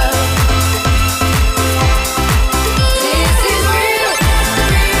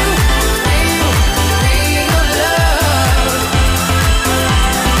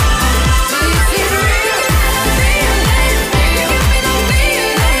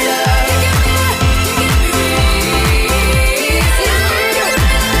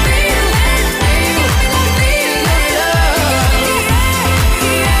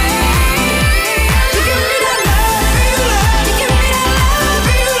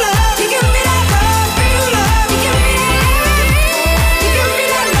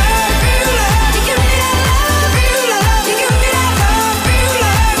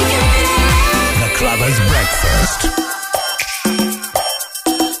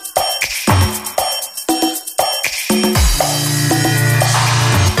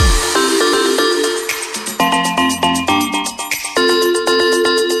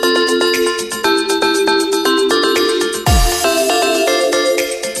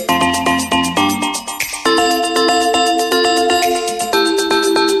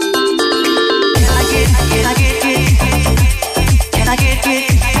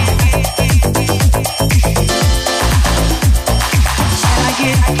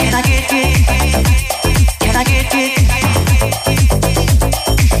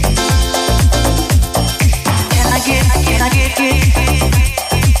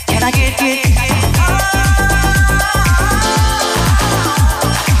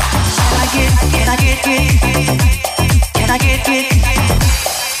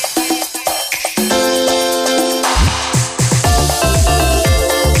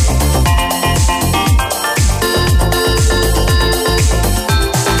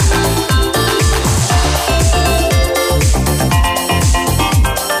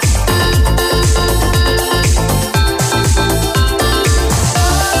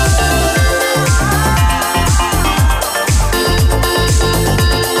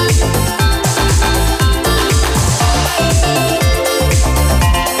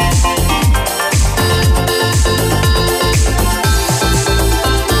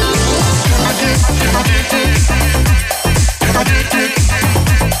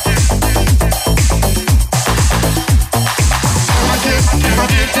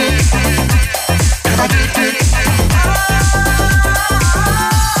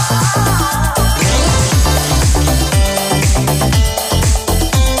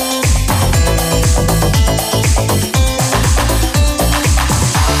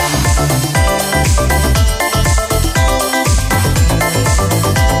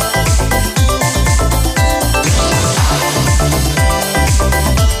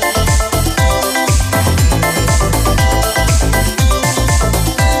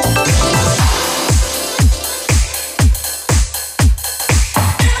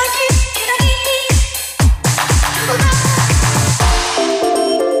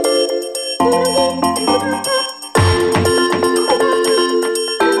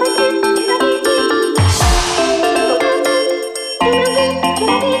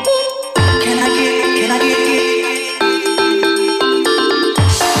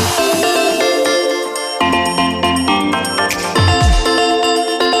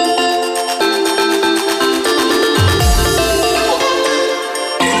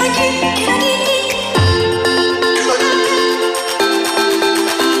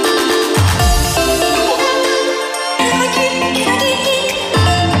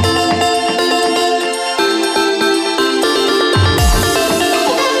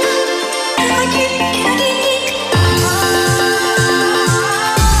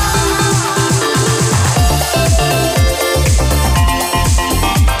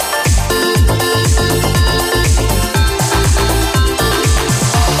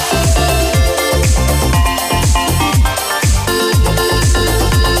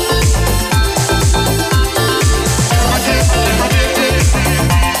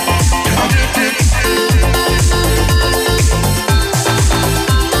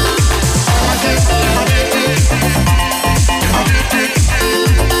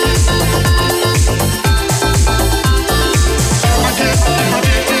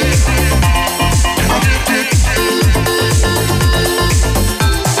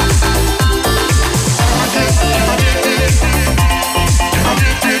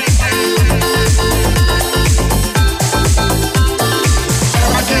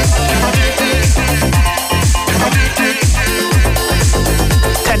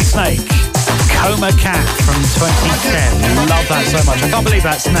from 2010. Love that so much. I can't believe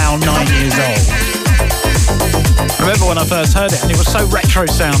that's now 9 years old. I remember when I first heard it and it was so retro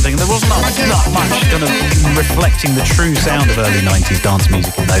sounding. There wasn't not much kind of reflecting the true sound of early 90s dance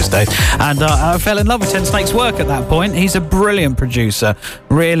music in those days. And I fell in love with Ten Snakes' work at that point. He's a brilliant producer,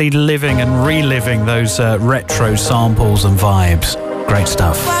 really living and reliving those retro samples and vibes. Great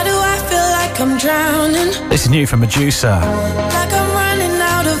stuff. Why do I feel like I'm drowning? This is new from Medusa. Like I'm running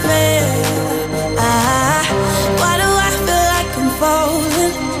out of air. Why do I feel like I'm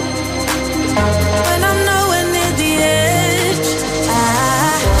falling? When I'm nowhere near the edge.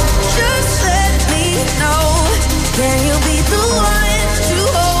 Just let me know. Can you be the one to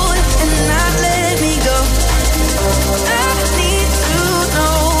hold and not let me go? I need to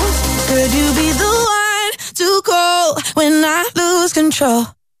know. Could you be the one to call when I lose control?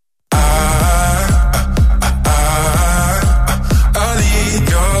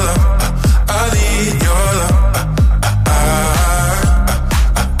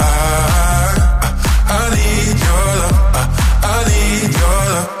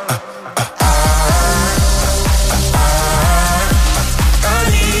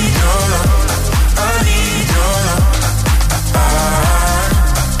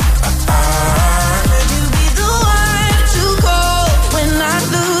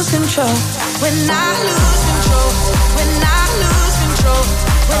 When I lose control, when I lose control,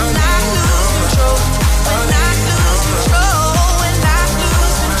 when I lose control, when I lose control, when I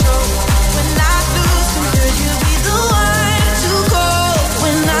lose control, when I lose control, could you be the one to call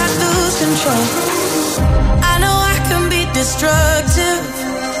when I lose control? I know I can be destructive,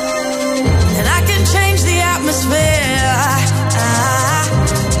 and I can change the atmosphere.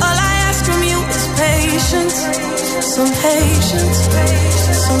 All I ask from you is patience, some patience,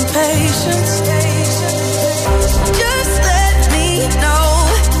 some patience. Just let me know.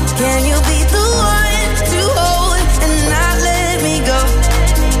 Can you be the one to hold and not let me go?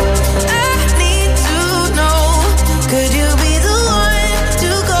 I need to know. Could you be the one to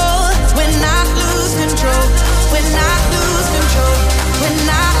go when I lose control? When I lose control? When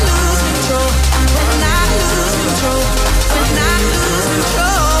I lose control? When I lose control? When I lose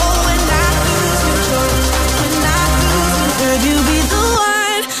control? When I lose control? When I lose control? Could you be the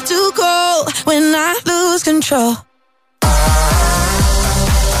one to go when I lose control?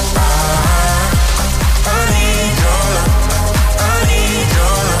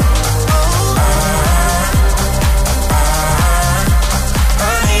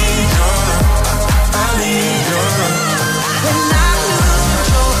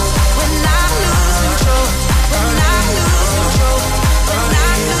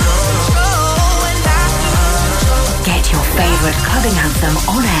 Favourite clubbing anthem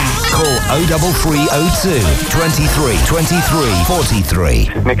on air. Call 03302 23 23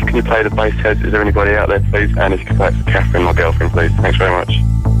 43. Nick, can you play the bass heads? Is there anybody out there, please? And if you could play it for Catherine, my girlfriend, please. Thanks very much.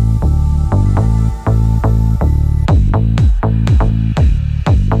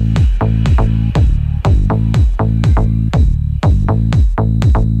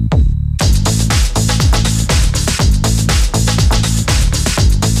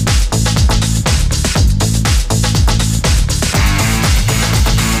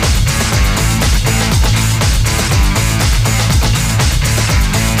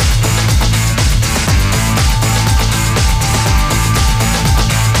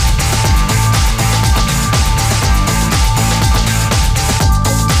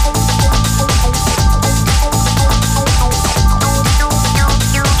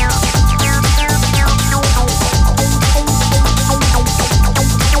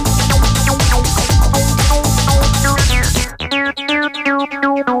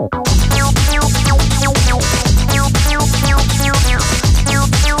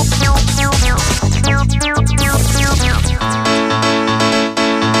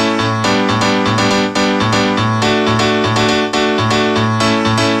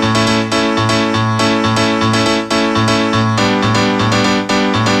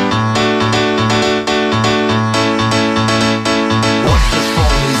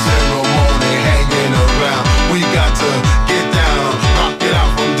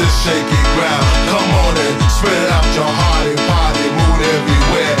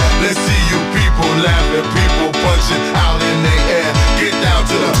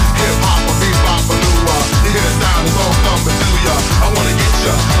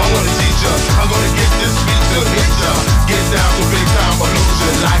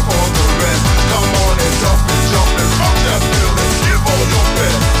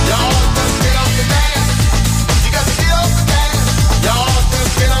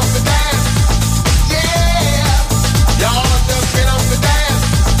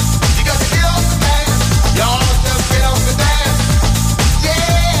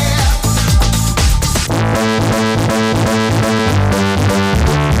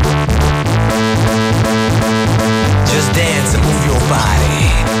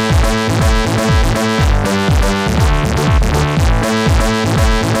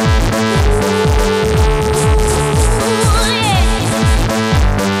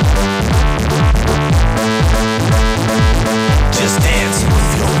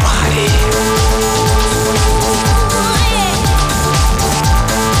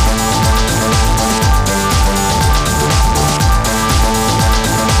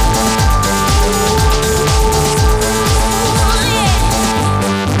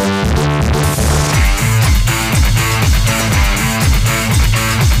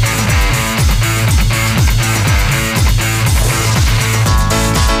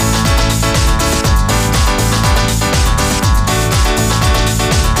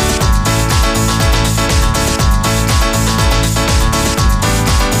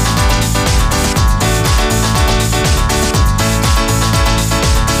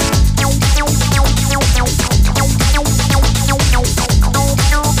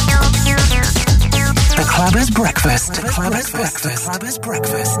 Breakfast. Clubbers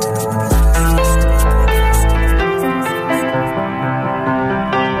Breakfast.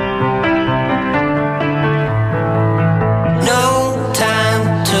 No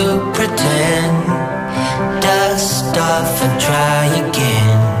time to pretend. Dust off and try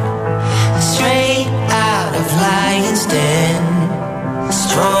again. Straight out of Lion's Den.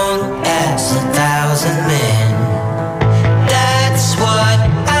 Strong as 1,000 men. That's what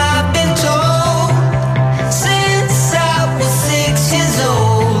I've been told since I was 6 years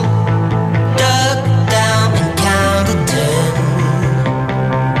old. Dug down and counted 10.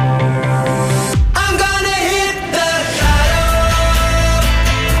 I'm gonna hit the lotto.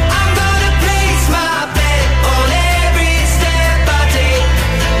 I'm gonna place my bet on every step I take.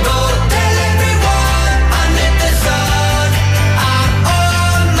 Go tell everyone under the sun I'm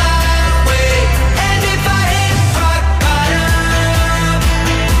on my way. And if I hit rock bottom,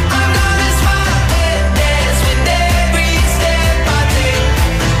 I'm gonna smile and dance with every step I take.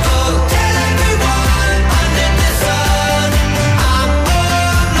 Go tell everyone under the sun I'm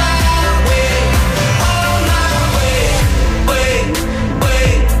on my way. On my way. Way, way,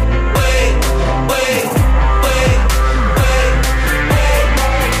 way, way, way, way, way,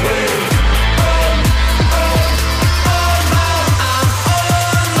 way.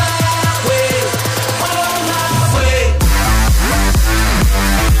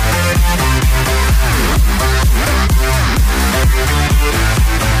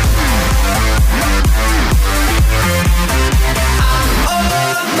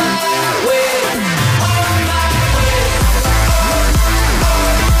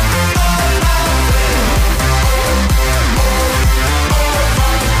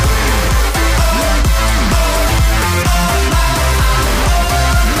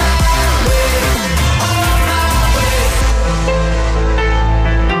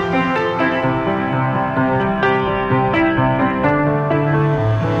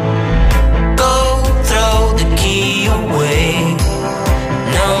 Go throw the key away,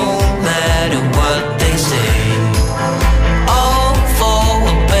 no matter what they say. All for a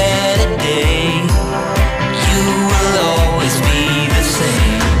better day. You will always be the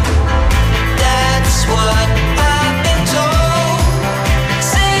same. That's what I've been told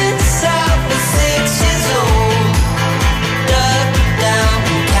since I was 6 years old. Dug down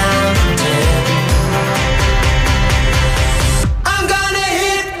and counted 10. I'm gonna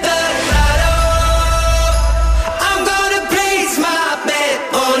hit the lotto. I'm gonna place my bet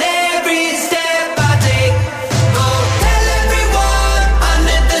on every step I take. Go tell everyone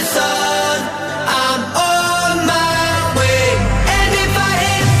under the sun I'm on my way. And if I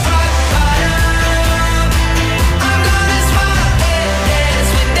hit rock bottom, I'm gonna smile and dance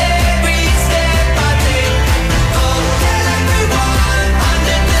with every step I take. Go tell everyone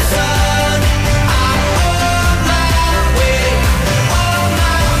under the sun I'm on my way. On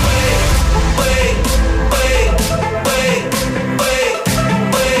my way. Way, way, way, way,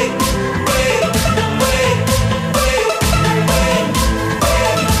 way, way,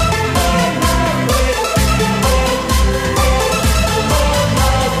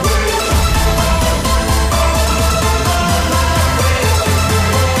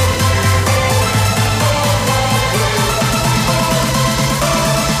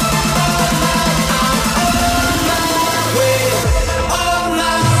 on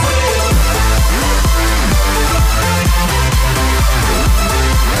my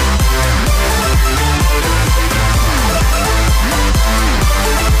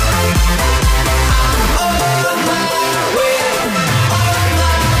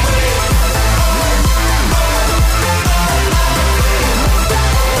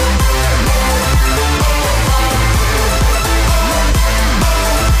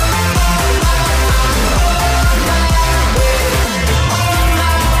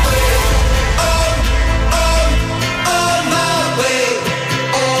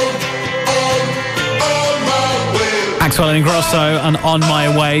Axwell and Ingrosso and On My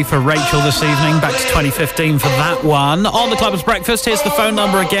Way for Rachel this evening. Back to 2015 for that one. On the Clubbers Breakfast, here's the phone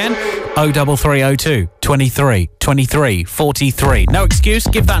number again. 03302 23 23 43. No excuse,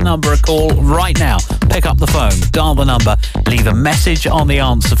 give that number a call right now. Pick up the phone, dial the number, leave a message on the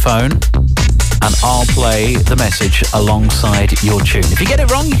answer phone, and I'll play the message alongside your tune. If you get it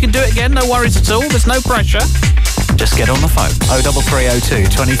wrong, you can do it again, no worries at all. There's no pressure. Just get on the phone. 03302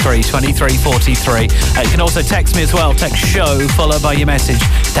 23 23 43. You can also text me as well. Text show followed by your message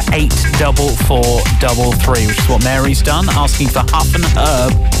to 84433, which is what Mary's done, asking for Huff and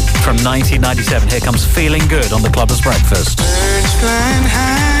Herb from 1997. Here comes Feeling Good on the Clubbers Breakfast. Birds flying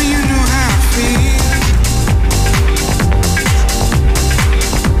high, you know how I feel.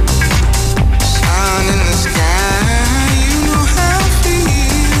 Sun in the sky.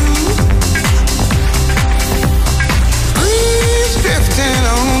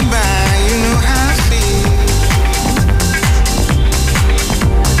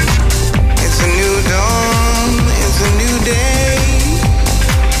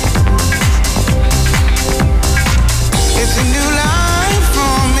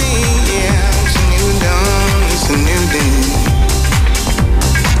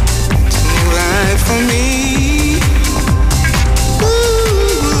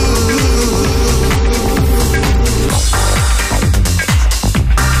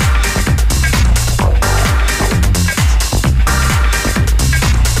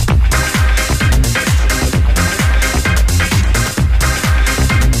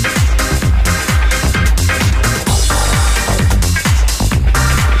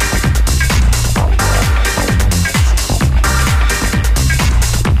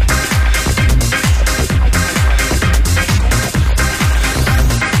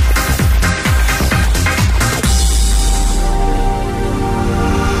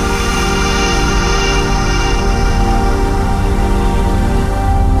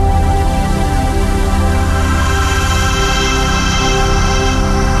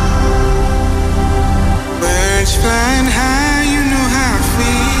 flying high, you know how I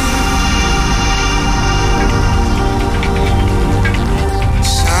feel.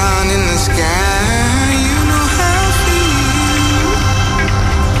 Sun in the sky, you know how I feel.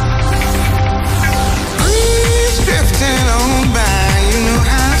 Breeze drifting on by, you know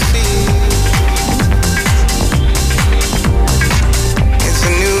how I feel. It's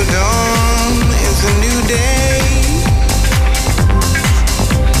a new dawn, it's a new day.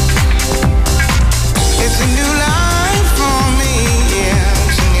 It's a new life for me, yeah.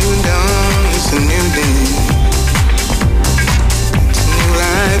 It's a new dawn, it's a new day. It's a new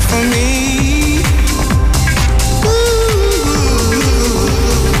life for me.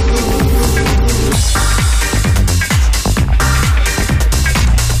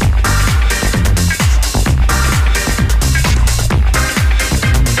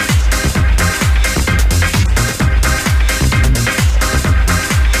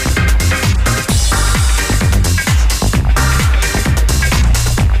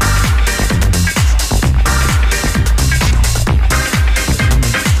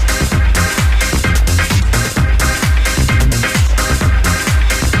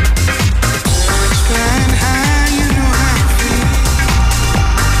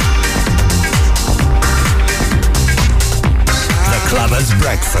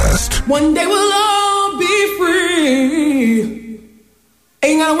 One day we'll all be free.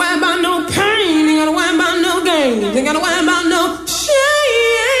 Ain't gotta worry about no pain, ain't gotta worry about no gain, ain't gotta worry about no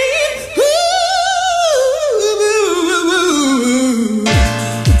shame. Ooh.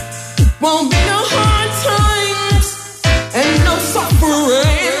 Won't be no hard times and no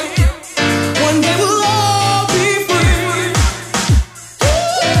suffering. One day we'll all be free.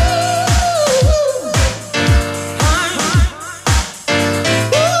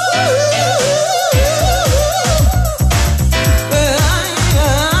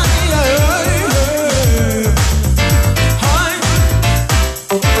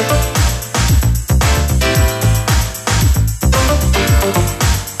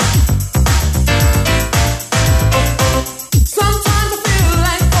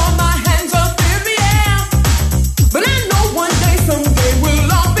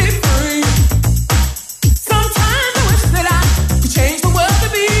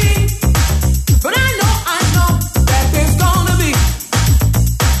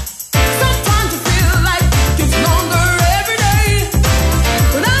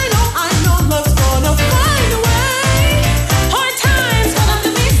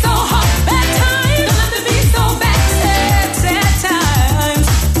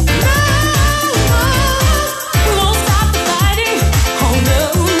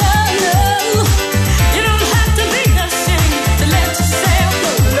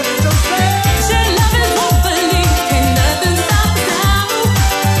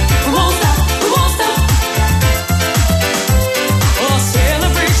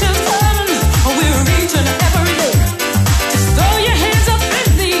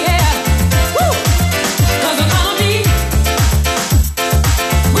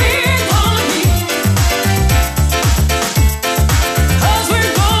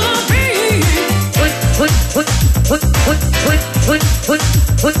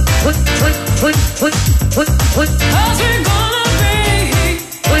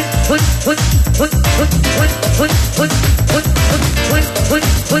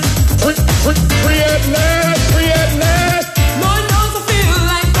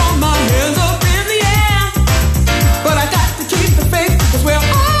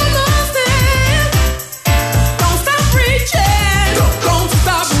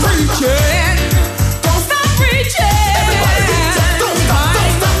 Everybody, don't stop.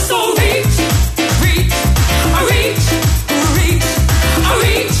 So reach, reach, reach.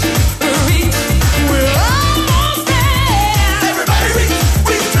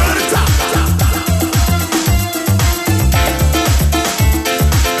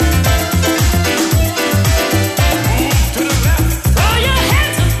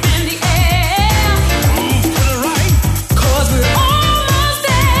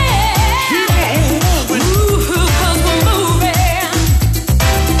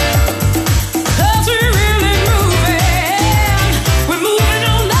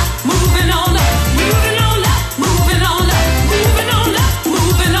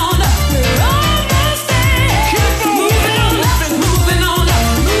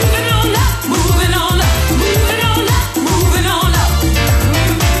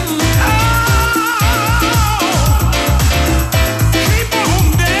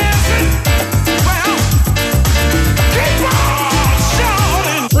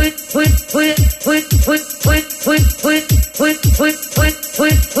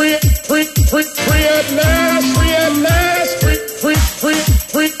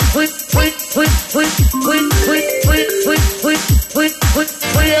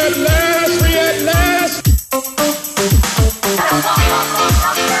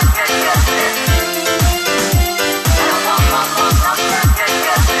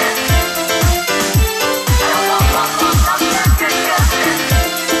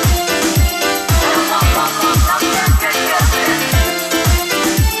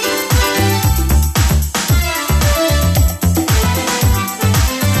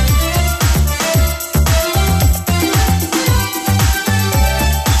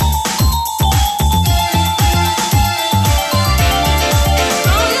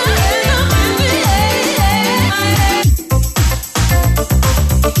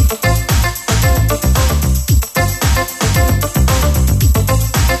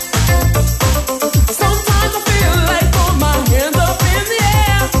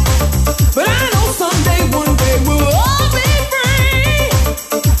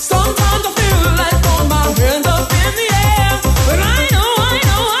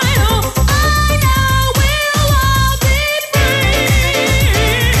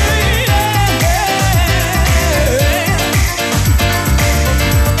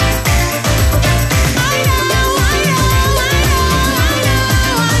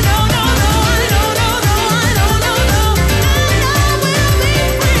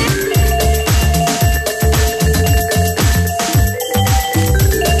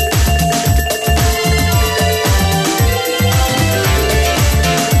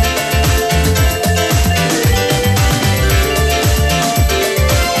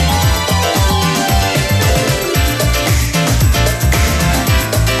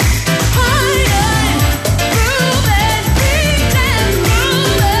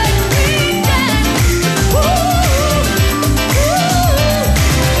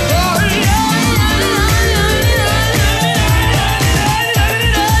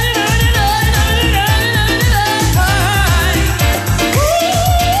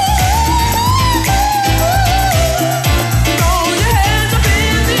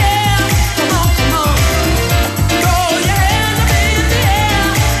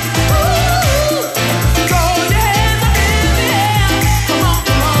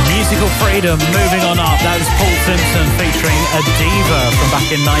 Freedom, moving on up. That was Paul Simpson featuring a diva from back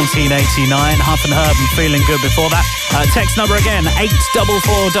in 1989. Huff and Herb and Feeling Good before that. Text number again,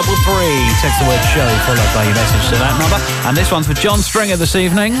 84433. Text the word show followed by your message to that number. And this one's for John Stringer this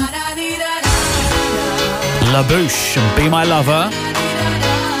evening. La Bouche and Be My Lover.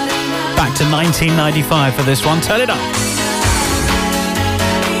 Back to 1995 for this one. Turn it up.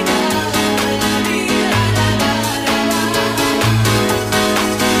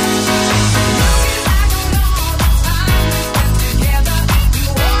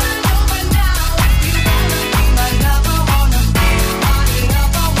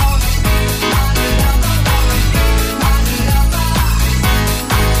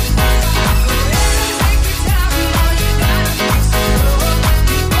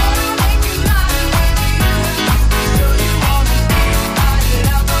 Show you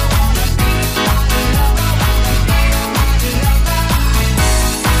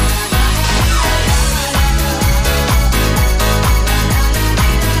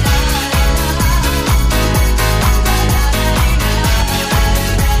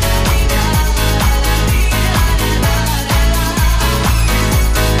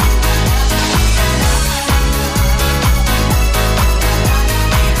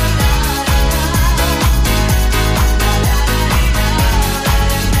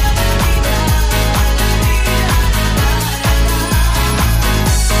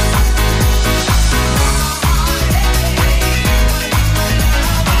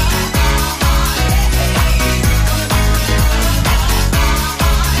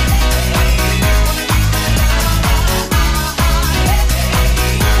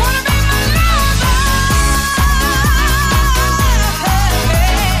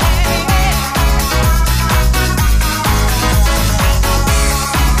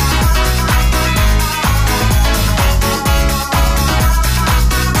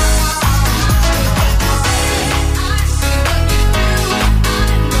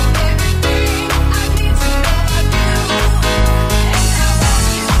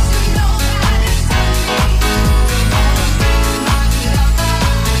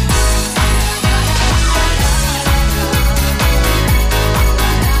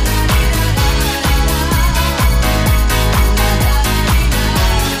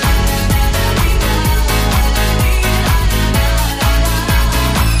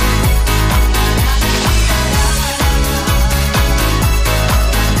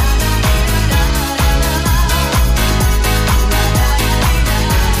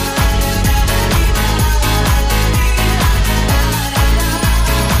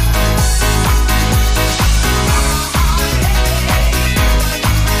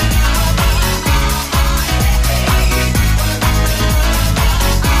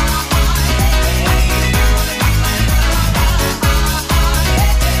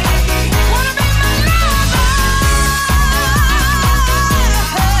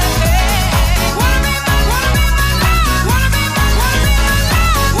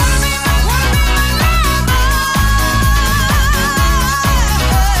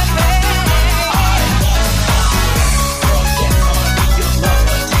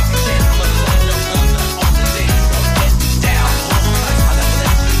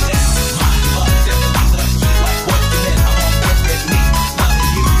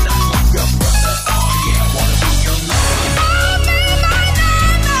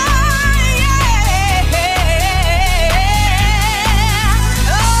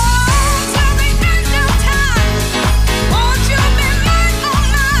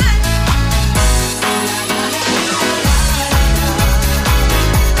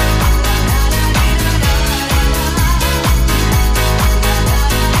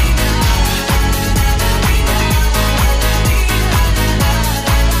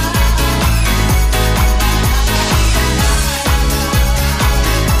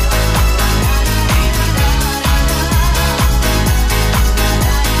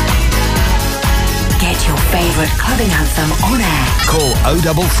favourite clubbing anthem on air. Call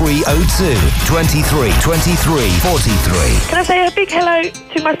 03302 23 23 43. Can I say a big hello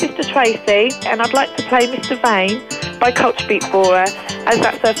to my sister Tracy, and I'd like to play Mr. Vane by Culture Beat for her, as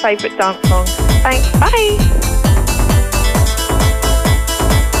that's her favourite dance song. Thanks, bye!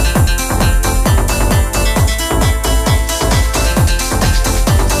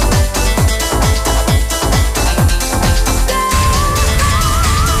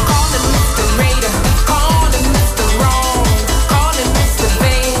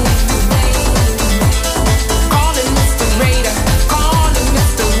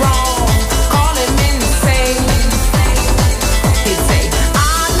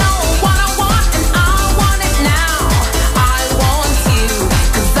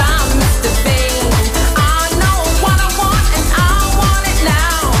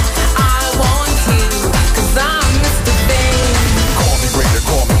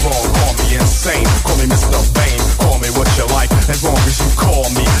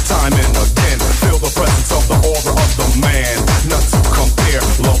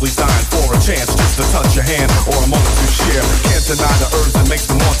 Deny the urge that makes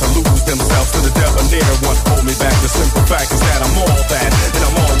them want to lose themselves to the debonair one. Hold me back, the simple fact is that I'm all that, and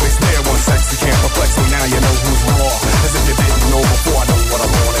I'm always there. One sexy can't perplex me, now you know who's raw. As if you didn't know before, I know what I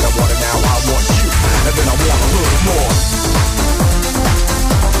want, and I want it now, I want you, and then I want a little more.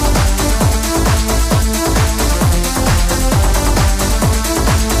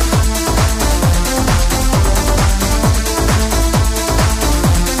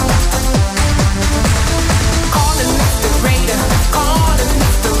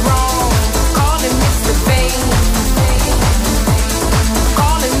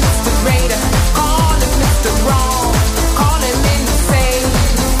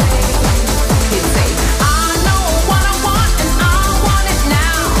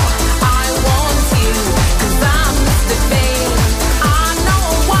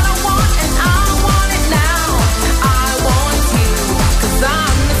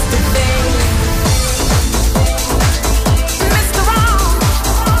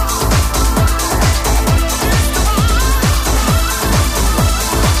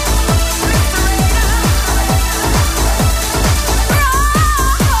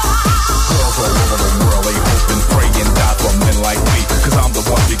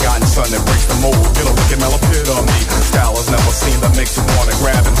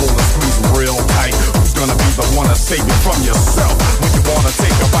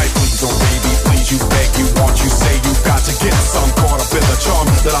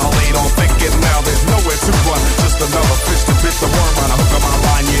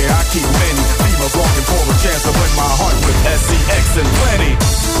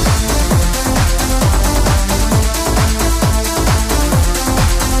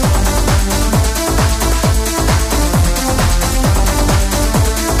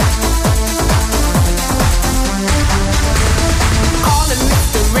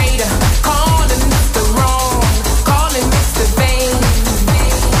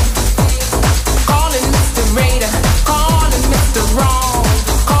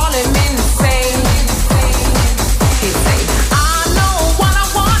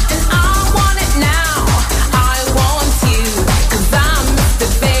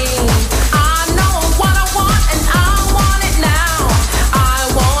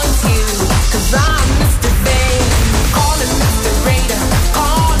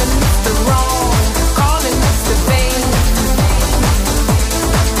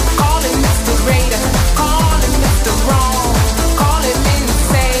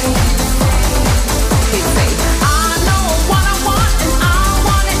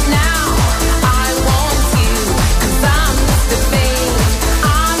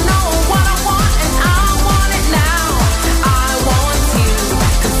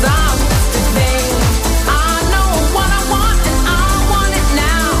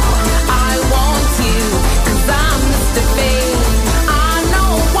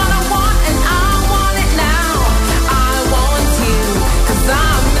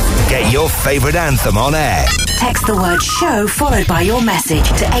 Favourite anthem on air. Text the word show followed by your message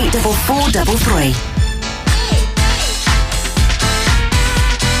to 84433.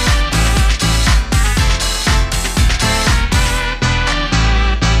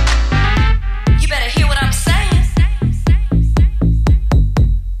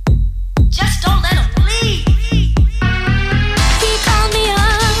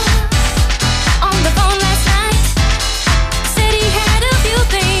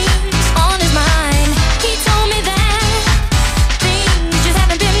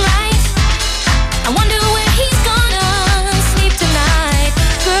 I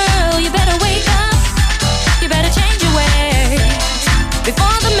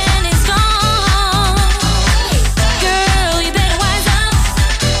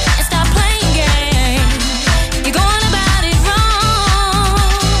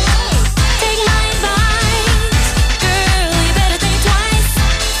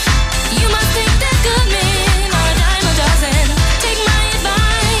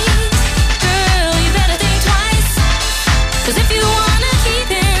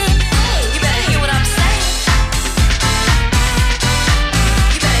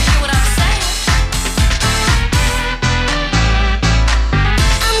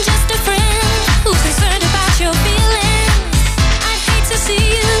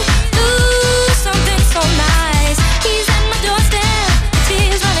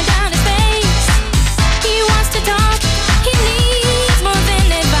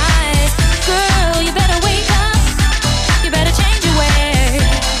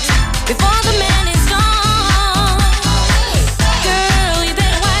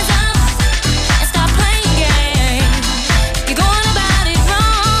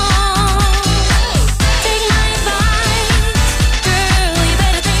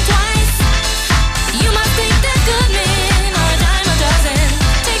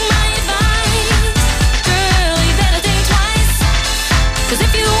 'Cause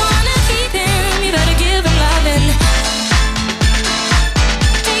if you wanna keep him, you better give him loving.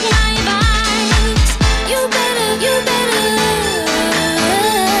 Take my advice. You better.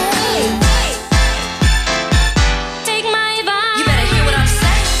 Take my advice. You better hear what I'm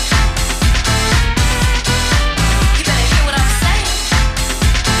saying. You better hear what I'm saying.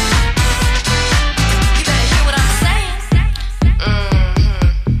 You better hear what I'm saying.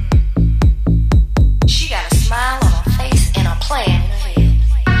 She got a smile on her face and a plan in her head.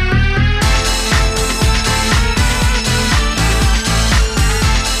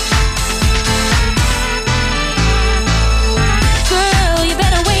 Girl, you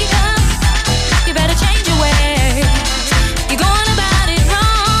better wake up. You better change your ways. You're going about it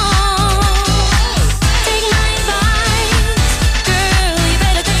wrong. Take my advice. Girl, you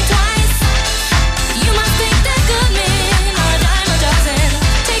better think twice. You must think that good men are a dime a dozen.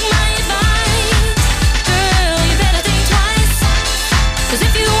 Take my advice. Girl, you better think twice. 'Cause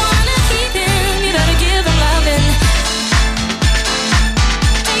if you wanna keep him, you better give him loving.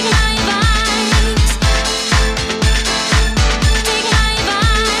 Take my advice. Take my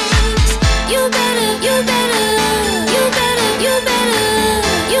advice. You better.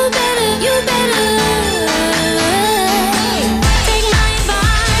 Take my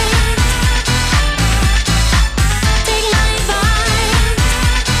advice. Take my advice.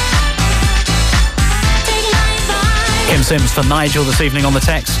 Take my advice. Kim Sims for Nigel this evening on the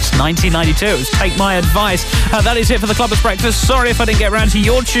text 1992. It was Take My Advice. That is it for the Clubbers Breakfast. Sorry if I didn't get around to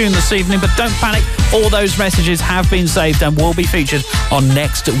your tune this evening, but don't panic. All those messages have been saved and will be featured on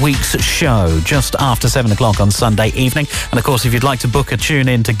next week's show just after 7 o'clock on Sunday evening. And of course, if you'd like to book a tune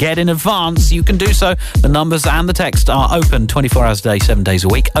in to get in advance, you can do so. The numbers and the text are open 24 hours a day, 7 days a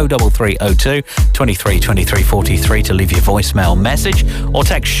week. 03302 23 23 43 to leave your voicemail message, or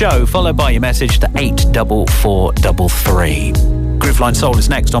text show followed by your message to 84433. Grooveline Soul is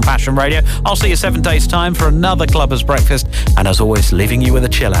next on Passion Radio. I'll see you 7 days' time for another Clubbers Breakfast. And as always, leaving you with a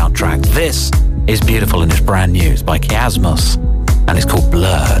chill-out track. This is Beautiful and it's brand new. It's by Kiasmos and it's called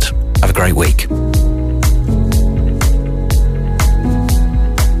Blurred. Have a great week.